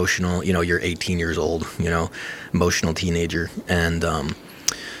 Highly emotional, you're 18 years old, emotional teenager. And,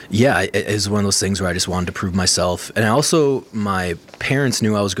 it was one of those things where I just wanted to prove myself. And also, my parents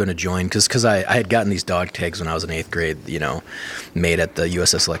knew I was going to join because I had gotten these dog tags when I was in 8th grade, made at the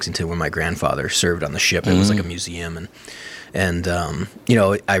USS Lexington where my grandfather served on the ship. It was like a museum. And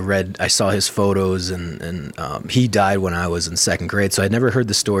I saw his photos and he died when I was in 2nd grade. So I'd never heard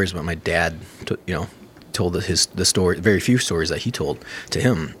the stories, but my dad, told the story, very few stories that he told to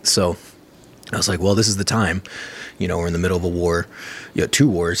him. So I was like, well, this is the time. We're in the middle of a war, 2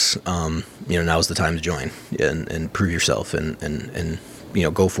 wars. Now's the time to join and prove yourself and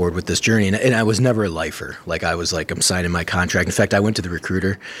go forward with this journey. And I was never a lifer. Like I was like, I'm signing my contract. In fact, I went to the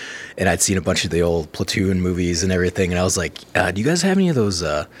recruiter and I'd seen a bunch of the old Platoon movies and everything. And I was like, do you guys have any of those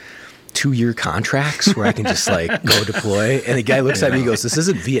 2-year contracts where I can just like go deploy? And the guy looks at me and goes, this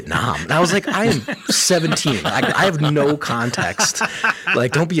isn't Vietnam. And I was like, I am 17. I have no context.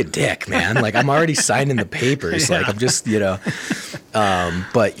 Like, don't be a dick, man. Like, I'm already signing the papers. Like, I'm just,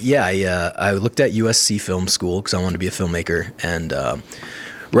 but yeah, I looked at USC Film School because I wanted to be a filmmaker. And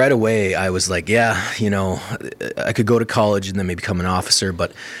right away I was like, I could go to college and then maybe become an officer,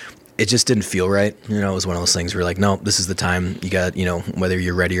 but it just didn't feel right. It was one of those things where like, no, this is the time. You got, whether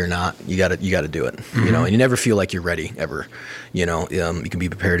you're ready or not, you got to do it. Mm-hmm. And you never feel like you're ready ever. You can be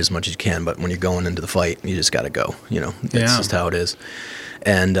prepared as much as you can, but when you're going into the fight, you just got to go. That's just how it is.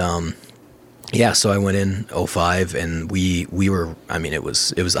 And so I went in 2005, and we were. I mean, it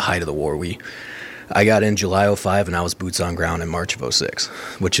was the height of the war. I got in July 2005, and I was boots on ground in March of 2006,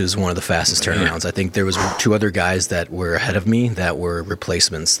 which is one of the fastest turnarounds. I think there was 2 other guys that were ahead of me that were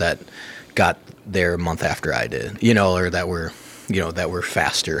replacements that got there a month after I did, or that were, that were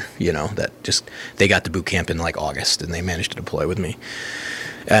faster, that just, they got to boot camp in like August, and they managed to deploy with me.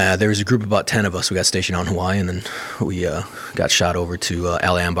 There was a group of about 10 of us. We got stationed out in Hawaii, and then we got shot over to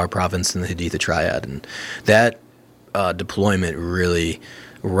Al Anbar province in the Haditha Triad. And that deployment really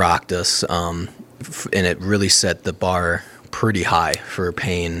rocked us. And it really set the bar pretty high for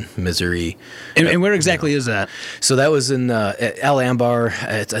pain, misery. And where exactly is that? So that was in Al Anbar.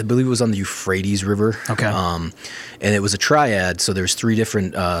 I believe it was on the Euphrates River. Okay. And it was a triad, so there's 3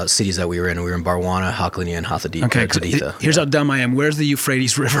 different cities that we were in. We were in Barwana, Haklania, and Haditha. Okay, here's how dumb I am. Where's the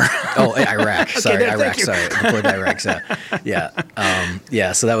Euphrates River? Oh, Iraq. Sorry, Iraq. Sorry, deployed to Iraq.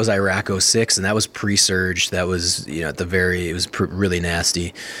 Yeah. So that was Iraq 2006, and that was pre-surge. That was, at the it was really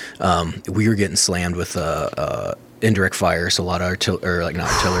nasty. We were getting slammed with indirect fire, so a lot of not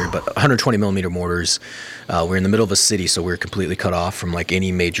artillery, but 120 millimeter mortars. We're in the middle of a city, so we're completely cut off from like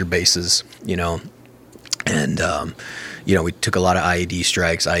any major bases, And, we took a lot of IED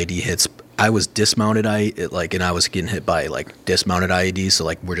strikes, IED hits. I was dismounted, and I was getting hit by like dismounted IEDs. So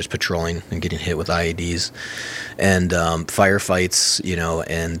like we're just patrolling and getting hit with IEDs, and firefights,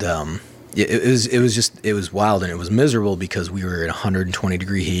 and it was wild, and it was miserable because we were in 120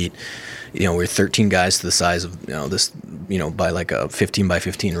 degree heat. We're 13 guys to the size of this, by like a 15 by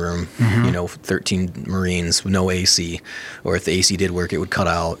 15 room. Mm-hmm. 13 Marines with no AC, or if the AC did work, it would cut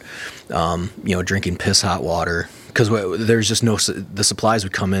out. Drinking piss hot water, because there's just the supplies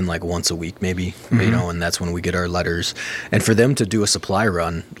would come in like once a week maybe, and that's when we get our letters. And for them to do a supply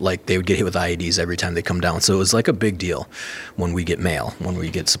run, like they would get hit with IEDs every time they come down. So it was like a big deal when we get mail, when we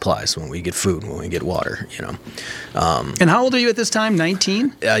get supplies, when we get food, when we get water, And how old are you at this time?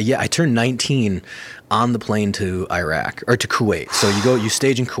 19? Yeah, I turned 19 on the plane to Iraq, or to Kuwait. So you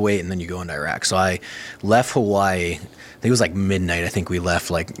stage in Kuwait and then you go into Iraq. So I left Hawaii, I think it was like midnight. I think we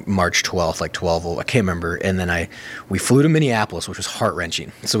left like March 12th, like 12. I can't remember. And then we flew to Minneapolis, which was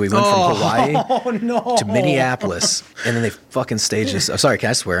heart-wreshing. So we went from Hawaii to Minneapolis, and then they fucking staged us. Oh, sorry,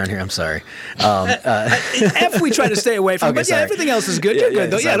 can I swear on here? I'm sorry. If we try to stay away from it, but yeah, everything else is good. You're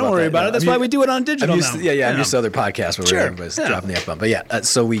good, though. Yeah, don't worry about it. That's why we do it on digital now. I'm used to other podcasts where everybody's dropping the F-bomb. But yeah,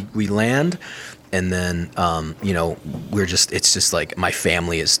 so we land. And then, it's just like my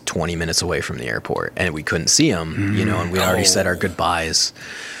family is 20 minutes away from the airport, and we couldn't see them, and we already said our goodbyes.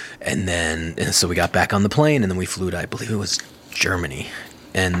 And so we got back on the plane, and then we flew to, I believe it was Germany,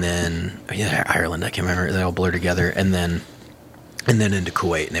 and then Ireland. I can't remember. They all blur together, and then into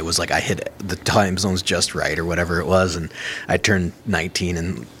Kuwait, and it was like I hit the time zones just right or whatever it was, and I turned 19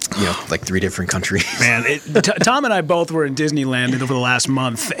 and like 3 different countries. Man, Tom and I both were in Disneyland over the last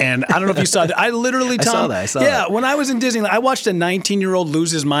month, and I don't know if you saw that. I saw that. Yeah, when I was in Disneyland, I watched a 19-year-old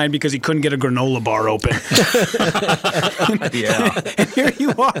lose his mind because he couldn't get a granola bar open. Yeah. And here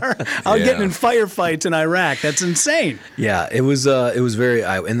you are out getting in firefights in Iraq. That's insane. Yeah, it was very,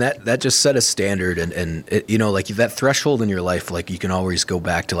 and that just set a standard, and it, like that threshold in your life, like you can always go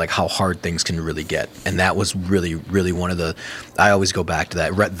back to like how hard things can really get, and that was really, really one of the. I always go back to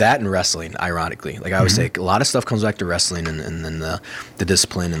that and wrestling. Ironically, like I always say, a lot of stuff comes back to wrestling, and then the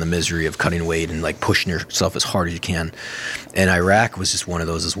discipline and the misery of cutting weight and like pushing yourself as hard as you can. And Iraq was just one of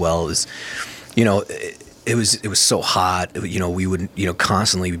those as well. It was so hot. We would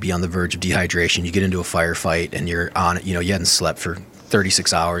constantly be on the verge of dehydration. You get into a firefight and you're on it. You hadn't slept for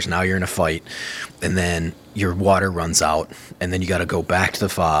 36 hours. Now you're in a fight, and then your water runs out, and then you got to go back to the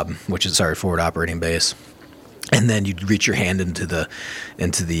FOB, which is forward operating base. And then you'd reach your hand into the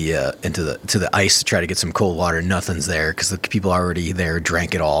ice to try to get some cold water. Nothing's there because the people already there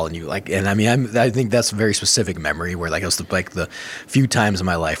drank it all. And I think that's a very specific memory where like it was the few times in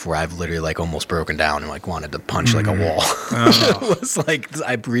my life where I've literally like almost broken down and like wanted to punch like a wall. Oh. It was like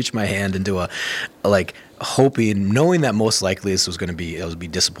I reached my hand into a like hoping, knowing that most likely this was going to be, I would be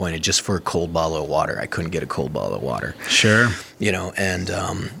disappointed just for a cold bottle of water. I couldn't get a cold bottle of water. Sure.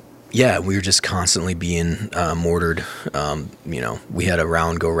 Yeah, we were just constantly being mortared. We had a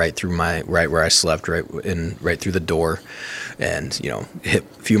round go right through right where I slept, right through the door, and hit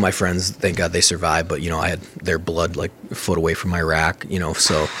a few of my friends. Thank God they survived, but I had their blood like a foot away from my rack.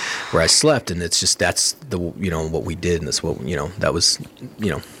 So where I slept, and it's just that's the what we did, and that's what that was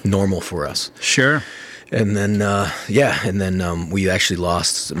normal for us. Sure. And then, we actually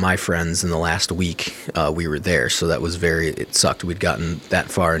lost my friends in the last week we were there. So that was it sucked. We'd gotten that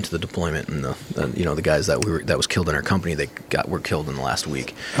far into the deployment, and the guys that was killed in our company, were killed in the last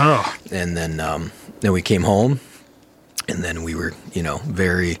week. Oh. And then we came home, and then we were,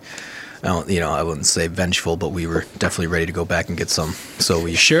 very, I wouldn't say vengeful, but we were definitely ready to go back and get some. So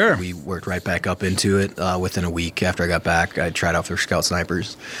we worked right back up into it. Within a week after I got back, I tried out for Scout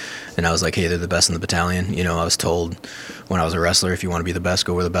Snipers. And I was like, hey, they're the best in the battalion. I was told when I was a wrestler, if you want to be the best,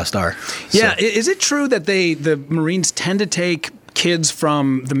 go where the best are. Yeah. So, is it true that the Marines tend to take kids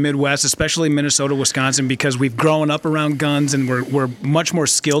from the Midwest, especially Minnesota, Wisconsin, because we've grown up around guns and we're much more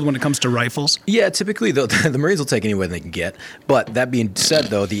skilled when it comes to rifles? Yeah, typically the Marines will take anyone they can get. But that being said,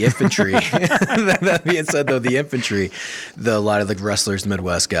 though, the infantry, a lot of the wrestlers, the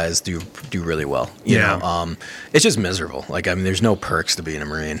Midwest guys do really well. You know, it's just miserable. Like, I mean, there's no perks to being a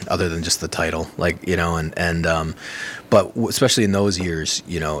Marine other than just the title. Like, but especially in those years,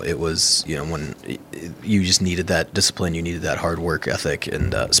 it was, when you just needed that discipline, you needed that hard work ethic,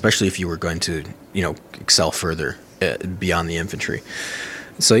 and especially if you were going to, excel further beyond the infantry.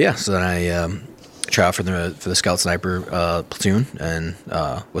 So then I tried out for the Scout Sniper platoon and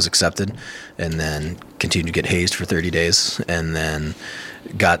was accepted, and then continued to get hazed for 30 days, and then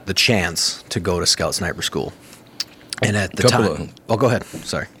got the chance to go to Scout Sniper school. And at the time, go ahead.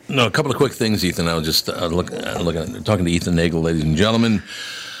 Sorry. No, a couple of quick things, Ethan. I was just talking to Ethan Nagel, ladies and gentlemen,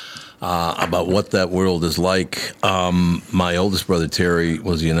 about what that world is like. My oldest brother, Terry,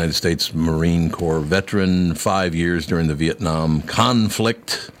 was a United States Marine Corps veteran, 5 years during the Vietnam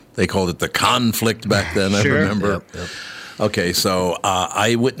conflict. They called it the conflict back then, I remember. Yep. Okay, so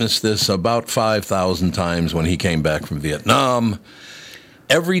I witnessed this about 5,000 times when he came back from Vietnam.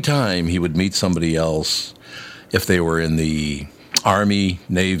 Every time he would meet somebody else, if they were in the Army,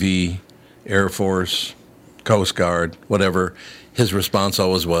 Navy, Air Force, Coast Guard, whatever, his response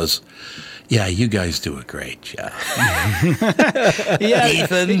always was, yeah, you guys do a great job.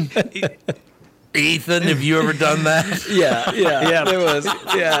 Ethan, have you ever done that? Yeah. There was.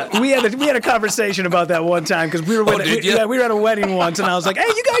 Yeah, we had a conversation about that one time because we were we were at a wedding once, and I was like, "Hey,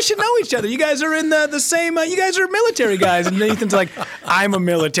 you guys should know each other. You guys are in the same. You guys are military guys." And Ethan's like, "I'm a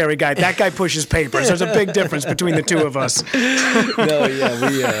military guy. That guy pushes papers. There's a big difference between the two of us." No,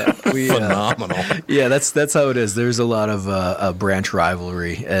 yeah, we phenomenal. Yeah, that's how it is. There's a lot of branch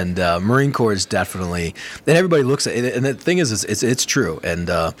rivalry, and Marine Corps is definitely. And everybody looks at it, and the thing is, it's true, and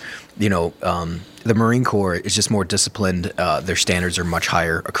the Marine Corps is just more disciplined. Their standards are much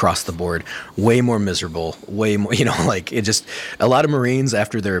higher across the board, way more miserable, way more, like it just, a lot of Marines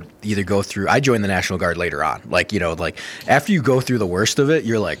after they're either go through, I joined the National Guard later on. Like after you go through the worst of it,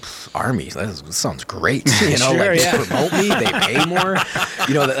 you're like, Army, that sounds great. They promote me, they pay more.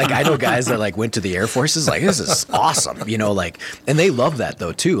 I know guys that went to the Air Forces, this is awesome. And they love that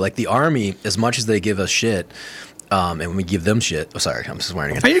though too. Like the Army, as much as they give us shit, and we give them shit. Oh, sorry, I'm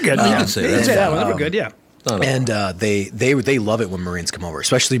swearing again. Oh, you're good. You can say that one. We're good, yeah. And they love it when Marines come over,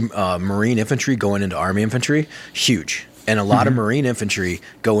 especially Marine infantry going into Army infantry. Huge. And a lot of Marine infantry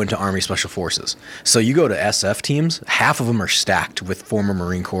go into Army Special Forces. So you go to SF teams, half of them are stacked with former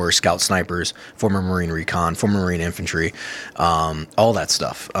Marine Corps scout snipers, former Marine recon, former Marine infantry, all that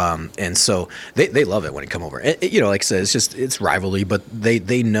stuff. And so they love it when it come over. Like I said, it's rivalry, but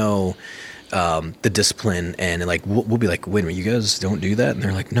they know the discipline, and we'll be like, wait a minute, you guys don't do that? And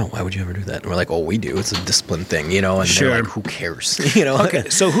they're like, no, why would you ever do that? And we're like, oh, we do. It's a discipline thing, and sure. They're like, who cares? Okay,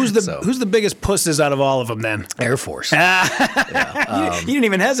 so who's the biggest pusses out of all of them then? Air Force. You didn't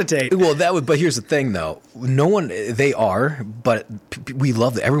even hesitate. Well, but here's the thing though, they are, but we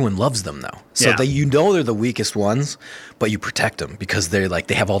love them. Everyone loves them though. So they're the weakest ones, but you protect them because they're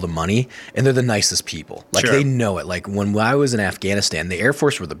they have all the money and they're the nicest people. Sure. They know it. Like when I was in Afghanistan, the Air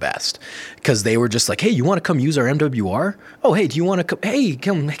Force were the best because they were just like, hey, you want to come use our MWR? Oh, hey, do you want to come? Hey,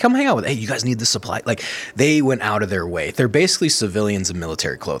 come hang out with. Hey, you guys need the supply. They went out of their way. They're basically civilians in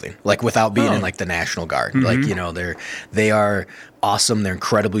military clothing, without being in the National Guard. Mm-hmm. They are awesome. They're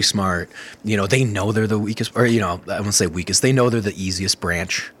incredibly smart. They know they're the weakest, or I wouldn't say weakest. They know they're the easiest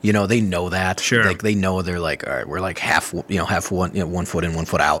branch. They know that. Sure. They know they're all right, we're half one, 1 foot in, 1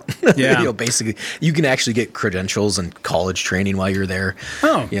 foot out. Yeah. Basically, you can actually get credentials and college training while you're there.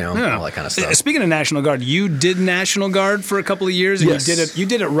 Oh, all that kind of stuff. Speaking of National Guard, you did National Guard for a couple of years, and yes. You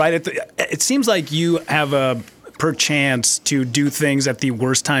did it right at the. It seems like you have a perchance to do things at the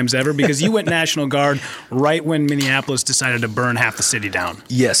worst times ever, because you went National Guard right when Minneapolis decided to burn half the city down.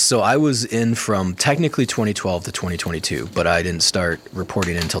 Yes, so I was in from technically 2012 to 2022, but I didn't start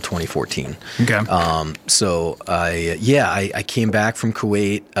reporting until 2014. Okay. So I came back from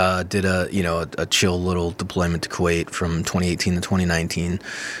Kuwait, did a chill little deployment to Kuwait from 2018 to 2019,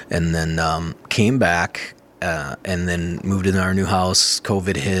 and then came back and then moved into our new house.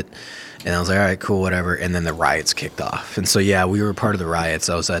 COVID hit. And I was like, all right, cool, whatever. And then the riots kicked off. And so, we were part of the riots.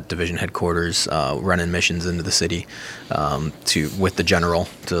 I was at division headquarters running missions into the city with the general.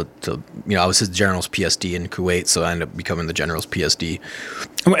 I was his general's PSD in Kuwait, so I ended up becoming the general's PSD.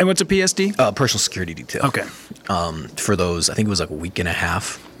 And what's a PSD? Personal security detail. Okay. For those, I think it was a week and a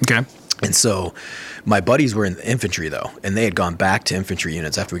half. Okay. And so my buddies were in the infantry, though, and they had gone back to infantry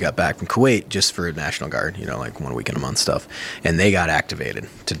units after we got back from Kuwait just for National Guard, 1 week in a month stuff. And they got activated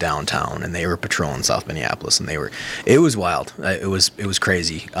to downtown, and they were patrolling South Minneapolis, and it was wild. It was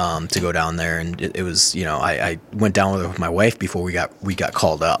crazy to go down there, and it was, I went down with my wife before we got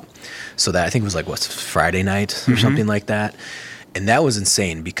called up. So that, I think it was Friday night or something like that. And that was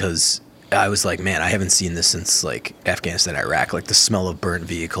insane because I was like, man, I haven't seen this since Afghanistan, Iraq, the smell of burnt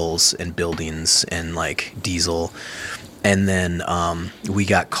vehicles and buildings and diesel. And then we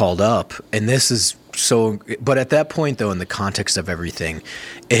got called up, and this is so, but at that point though, in the context of everything,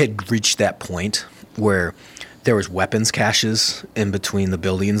 it had reached that point where there was weapons caches in between the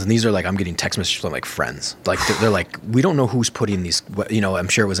buildings, and these are I'm getting text messages from friends. They're like, we don't know who's putting these, I'm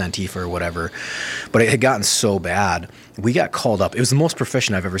sure it was Antifa or whatever, but it had gotten so bad. We got called up. It was the most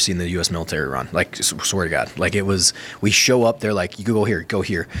proficient I've ever seen the U.S. military run. Swear to God. It was, we show up, they're like, you go here,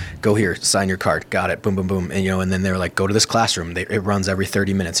 sign your card, got it, boom, boom, boom. And, and then they're like, go to this classroom. It runs every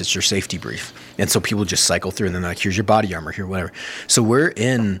 30 minutes. It's your safety brief. And so people just cycle through, and then they're like, here's your body armor, here, whatever. So we're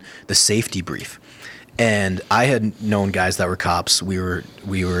in the safety brief. And I had known guys that were cops. We were,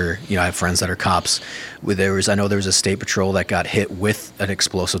 I have friends that are cops. I know there was a state patrol that got hit with an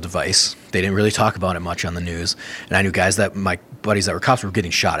explosive device. They didn't really talk about it much on the news. And I knew guys my buddies that were cops were getting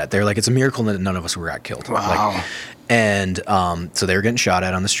shot at. They're like, it's a miracle that none of us got killed. Wow. So they were getting shot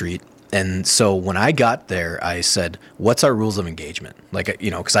at on the street. And so when I got there, I said, what's our rules of engagement? Like,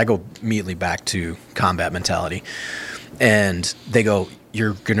 you know, because I go immediately back to combat mentality. And they go,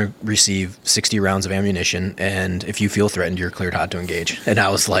 you're going to receive 60 rounds of ammunition, and if you feel threatened, you're cleared hot to engage. And I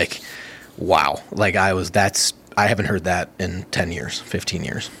was like, wow. Like, I haven't heard that in 10 years, 15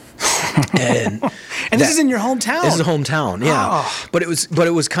 years. And this is in your hometown. This is a hometown, yeah. Oh. But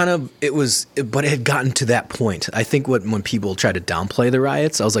it had gotten to that point. I think when people try to downplay the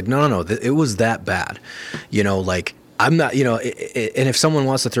riots, I was like, no, it was that bad. You know, like, I'm not, you know, and if someone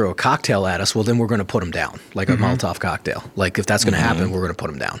wants to throw a cocktail at us, well, then we're going to put them down, like a Molotov cocktail. Like, if that's going to happen, we're going to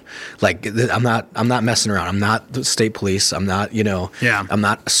put them down. Like, I'm not messing around. I'm not the state police. I'm not, you know, I'm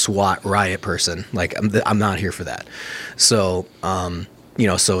not a SWAT riot person. Like, I'm not here for that. So, you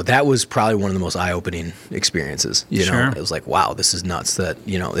know, so that was probably one of the most eye-opening experiences. You know, it was like, wow, this is nuts that,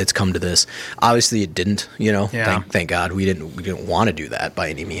 you know, it's come to this. Obviously, it didn't. You know, thank God we didn't want to do that by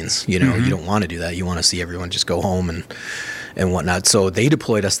any means. You know, you don't want to do that. You want to see everyone just go home and whatnot. So they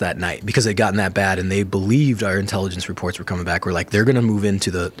deployed us that night because it had gotten that bad, and they believed our intelligence reports were coming back. We're like, they're going to move into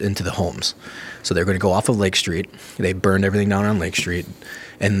the homes. So they're going to go off of Lake Street. They burned everything down on Lake Street.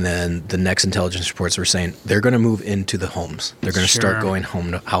 And then the next intelligence reports were saying they're going to move into the homes. They're going to start going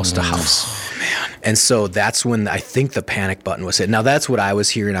home to house. Oh, man. And so that's when I think the panic button was hit. Now, that's what I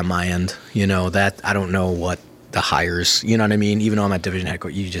was hearing on my end. You know, that I don't know what the hires, you know what I mean? Even though I'm at division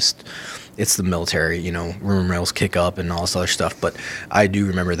headquarters, it's the military, you know, rumor mills kick up and all this other stuff. But I do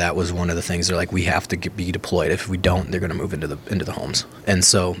remember that was one of the things. They're like, we have to be deployed. If we don't, they're going to move into the homes. And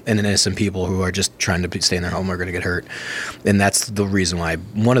so, and then innocent people who are just trying to stay in their home are going to get hurt. And that's the reason why,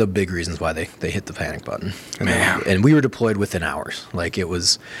 one of the big reasons why they hit the panic button. And we were deployed within hours. Like, it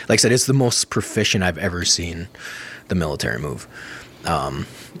was, like I said, it's the most proficient I've ever seen the military move.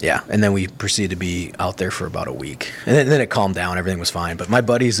 And then we proceeded to be out there for about a week, and then it calmed down. Everything was fine. But my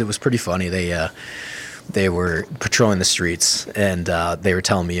buddies, it was pretty funny. They were patrolling the streets, and they were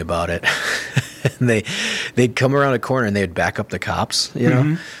telling me about it. And they'd come around a corner and they'd back up the cops, you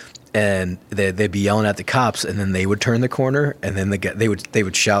know, and they'd be yelling at the cops, and then they would turn the corner, and then they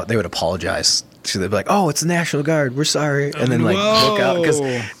would shout, they would apologize. So they'd be like, "Oh, it's the National Guard. We're sorry," and then like look out because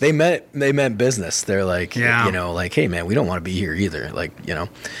they meant business. They're like, you know, like, "Hey, man, we don't want to be here either." Like, you know.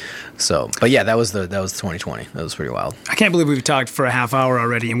 So, but yeah, that was 2020. That was pretty wild. I can't believe we've talked for a half hour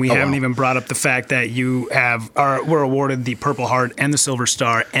already, and we haven't even brought up the fact that you were awarded the Purple Heart and the Silver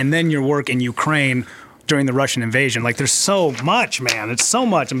Star, and then your work in Ukraine during the Russian invasion. Like, there's so much, man. It's so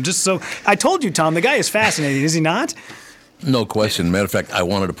much. I told you, Tom, the guy is fascinating, is he not? No question. Matter of fact, I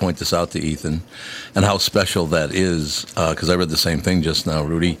wanted to point this out to Ethan and how special that is, because I read the same thing just now,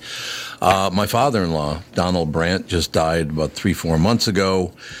 Rudy. My father-in-law, Donald Brandt, just died about 3-4 months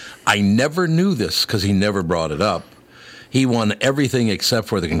ago. I never knew this because he never brought it up. He won everything except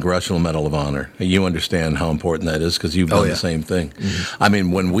for the Congressional Medal of Honor. You understand how important that is because you've done the same thing. Mm-hmm. I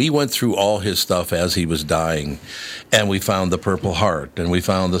mean, when we went through all his stuff as he was dying, and we found the Purple Heart, and we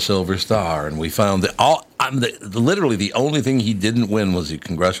found the Silver Star, and we found literally the only thing he didn't win was the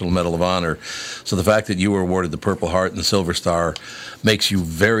Congressional Medal of Honor. So the fact that you were awarded the Purple Heart and the Silver Star makes you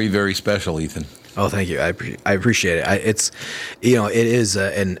very, very special, Ethan. Oh, thank you. I appreciate it. It's, you know, it is,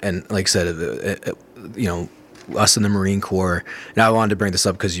 and like I said, you know, us in the Marine Corps. Now, I wanted to bring this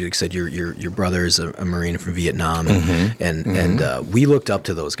up because you said your brother is a Marine from Vietnam, and we looked up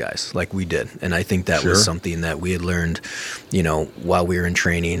to those guys like we did, and I think that was something that we had learned, you know, while we were in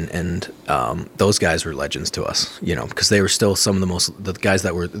training, and those guys were legends to us, you know, because they were still some of the guys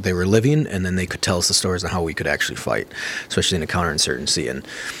that were living, and then they could tell us the stories on how we could actually fight, especially in a counterinsurgency, and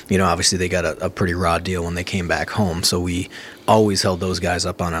you know, obviously they got a pretty raw deal when they came back home, so we always held those guys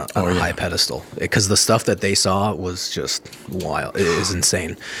up on a high pedestal because the stuff that they saw was just wild. It was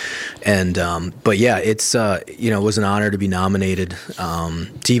insane. And but yeah, it's you know, it was an honor to be nominated, to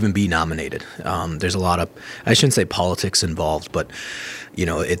even be nominated. There's a lot of, I shouldn't say politics involved, but you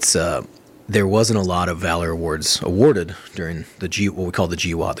know, it's there wasn't a lot of Valor Awards awarded during what we call the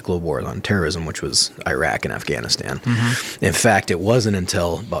GWAT, the Global War on Terrorism, which was Iraq and Afghanistan. Mm-hmm. In fact, it wasn't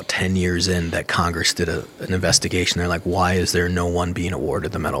until about 10 years in that Congress did an investigation. They're like, why is there no one being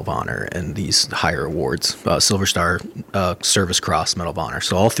awarded the Medal of Honor and these higher awards, Silver Star, Service Cross, Medal of Honor.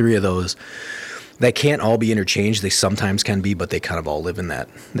 So all three of those, they can't all be interchanged. They sometimes can be, but they kind of all live in that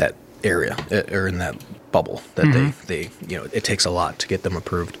area or in that bubble that they you know, it takes a lot to get them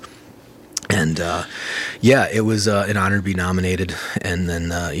approved. And yeah, it was an honor to be nominated, and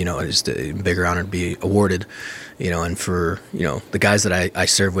then you know, just a bigger honor to be awarded. You know, and for, you know, the guys that I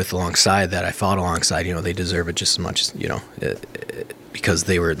served with alongside, that I fought alongside, you know, they deserve it just as much as, you know, because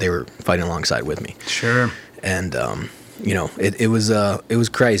they were fighting alongside with me. Sure. And it was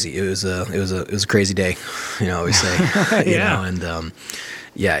crazy. It was a crazy day, I always say, you know, and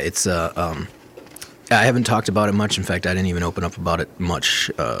it's I haven't talked about it much. In fact, I didn't even open up about it much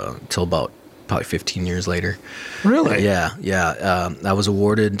till about probably 15 years later. Really? Yeah. I was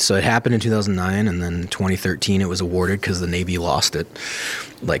awarded. So it happened in 2009, and then 2013 it was awarded because the Navy lost it.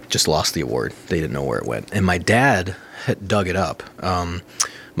 Just lost the award. They didn't know where it went. And my dad had dug it up.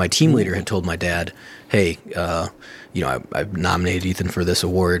 My team leader had told my dad, hey, I've nominated Ethan for this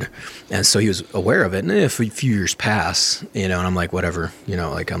award. And so he was aware of it. And if a few years pass, and I'm like, whatever,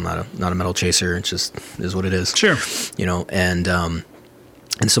 I'm not a medal chaser. It just is what it is. Sure. And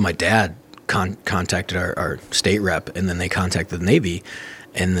so my dad contacted our state rep, and then they contacted the Navy,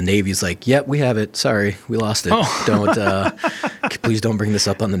 and the Navy's like, yep, we have it. Sorry, we lost it. Don't, please don't bring this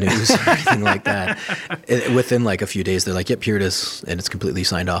up on the news or anything like that. Within a few days, they're like, yep, here it is. And it's completely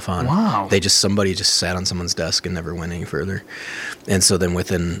signed off on. Wow. Somebody just sat on someone's desk and never went any further. And so then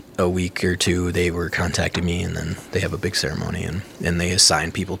within a week or two, they were contacting me, and then they have a big ceremony, and they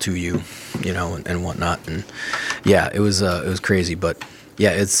assign people to you, and whatnot. And yeah, it was crazy, but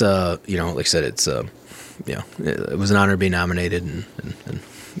yeah, it's, like I said, it's, it was an honor to be nominated, and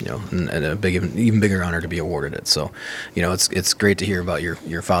a even bigger honor to be awarded it. So, it's great to hear about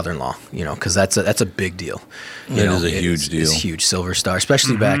your father-in-law, because that's a big deal. It is a huge deal. It's a huge silver star,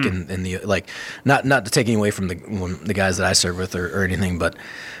 especially back in the, not to take any away from the guys that I serve with or anything, but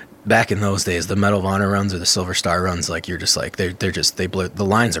back in those days, the Medal of Honor runs or the Silver Star runs, you're just they blur, the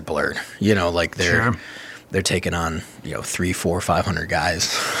lines are blurred, Sure. They're taking on, 300, 400, 500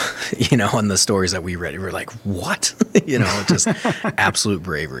 guys, and the stories that we read, we're like, what? Just absolute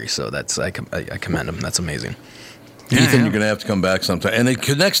bravery. So I commend them. That's amazing. Ethan, you're going to have to come back sometime. And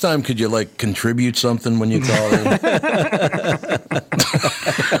next time, could you contribute something when you call in?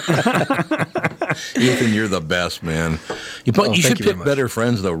 Ethan, you're the best, man. You should pick better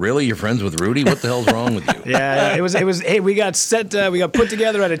friends, though. Really, you're friends with Rudy? What the hell's wrong with you? Yeah, it was. Hey, we got put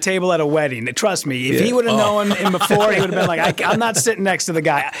together at a table at a wedding. Trust me, if he would have known him before, he would have been like, I'm not sitting next to the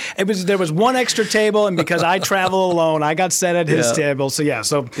guy. There was one extra table, and because I travel alone, I got set at his table. So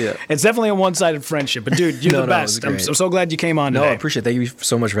it's definitely a one-sided friendship. But dude, you're the best. I'm so glad you came on today. I appreciate it. Thank you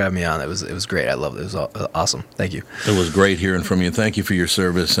so much for having me on. It was great. I loved it. It was awesome. Thank you. It was great hearing from you. Thank you for your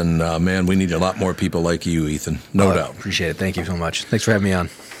service. And man, we need a lot more people like you, Ethan. No doubt. Appreciate it. Thank you so much. Thanks for having me on.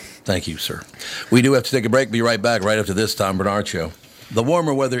 Thank you, sir. We do have to take a break. Be right back right after this Tom Barnard Show. The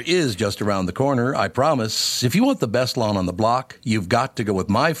warmer weather is just around the corner, I promise. If you want the best lawn on the block, you've got to go with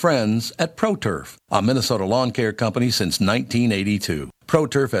my friends at ProTurf, a Minnesota lawn care company since 1982.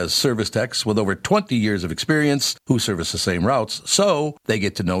 ProTurf has service techs with over 20 years of experience who service the same routes, so they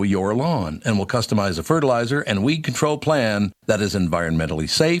get to know your lawn and will customize a fertilizer and weed control plan that is environmentally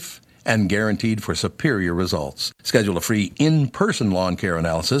safe and guaranteed for superior results. Schedule a free in-person lawn care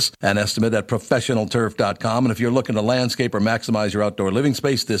analysis and estimate at professionalturf.com. And if you're looking to landscape or maximize your outdoor living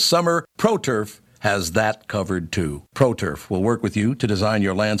space this summer, ProTurf has that covered too. ProTurf will work with you to design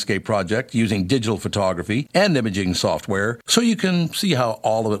your landscape project using digital photography and imaging software so you can see how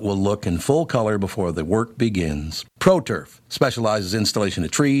all of it will look in full color before the work begins. ProTurf specializes in installation of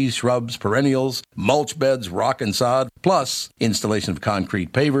trees, shrubs, perennials, mulch beds, rock and sod, plus installation of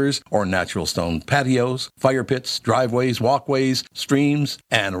concrete pavers or natural stone patios, fire pits, driveways, walkways, streams,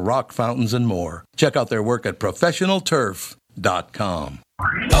 and rock fountains and more. Check out their work at professionalturf.com.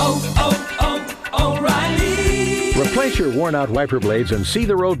 O'Reilly. Replace your worn-out wiper blades and see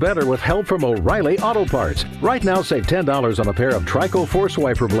the road better with help from O'Reilly Auto Parts. Right now, save $10 on a pair of Trico Force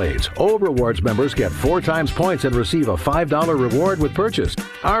wiper blades. O Rewards members get 4 times points and receive a $5 reward with purchase.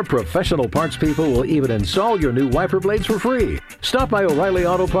 Our professional parts people will even install your new wiper blades for free. Stop by O'Reilly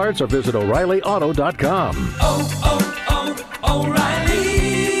Auto Parts or visit O'ReillyAuto.com.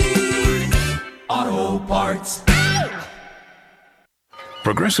 O'Reilly Auto Parts.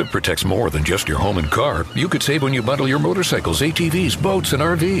 Progressive protects more than just your home and car. You could save when you bundle your motorcycles, ATVs, boats, and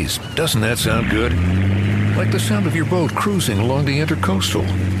RVs. Doesn't that sound good? Like the sound of your boat cruising along the Intercoastal.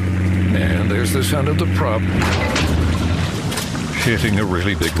 And there's the sound of the prop hitting a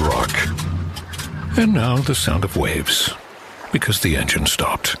really big rock. And now the sound of waves, because the engine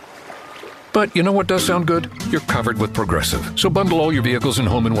stopped. But you know what does sound good? You're covered with Progressive. So bundle all your vehicles and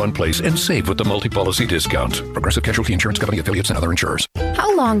home in one place and save with the multi-policy discount. Progressive Casualty Insurance Company, affiliates, and other insurers.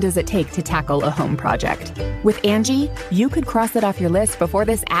 How long does it take to tackle a home project? With Angie, you could cross it off your list before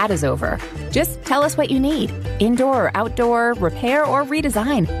this ad is over. Just tell us what you need. Indoor or outdoor, repair or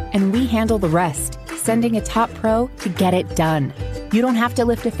redesign. And we handle the rest, sending a top pro to get it done. You don't have to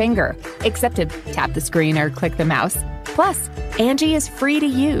lift a finger, except to tap the screen or click the mouse. Plus, Angie is free to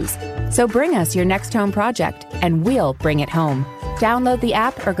use. So bring us your next home project and we'll bring it home. Download the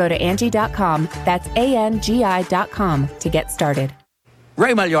app or go to Angie.com. That's ANGI.com to get started.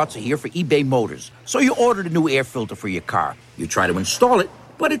 Ray Magliozzi here for eBay Motors. So you ordered a new air filter for your car. You try to install it,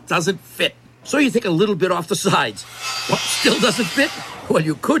 but it doesn't fit. So you take a little bit off the sides. What, still doesn't fit? Well,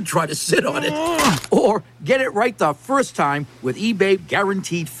 you could try to sit on it. Or get it right the first time with eBay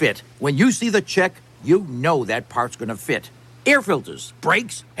Guaranteed Fit. When you see the check, you know that part's going to fit. Air filters,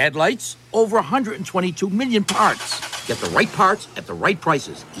 brakes, headlights, over 122 million parts. Get the right parts at the right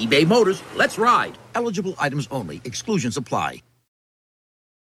prices. eBay Motors, let's ride. Eligible items only. Exclusions apply.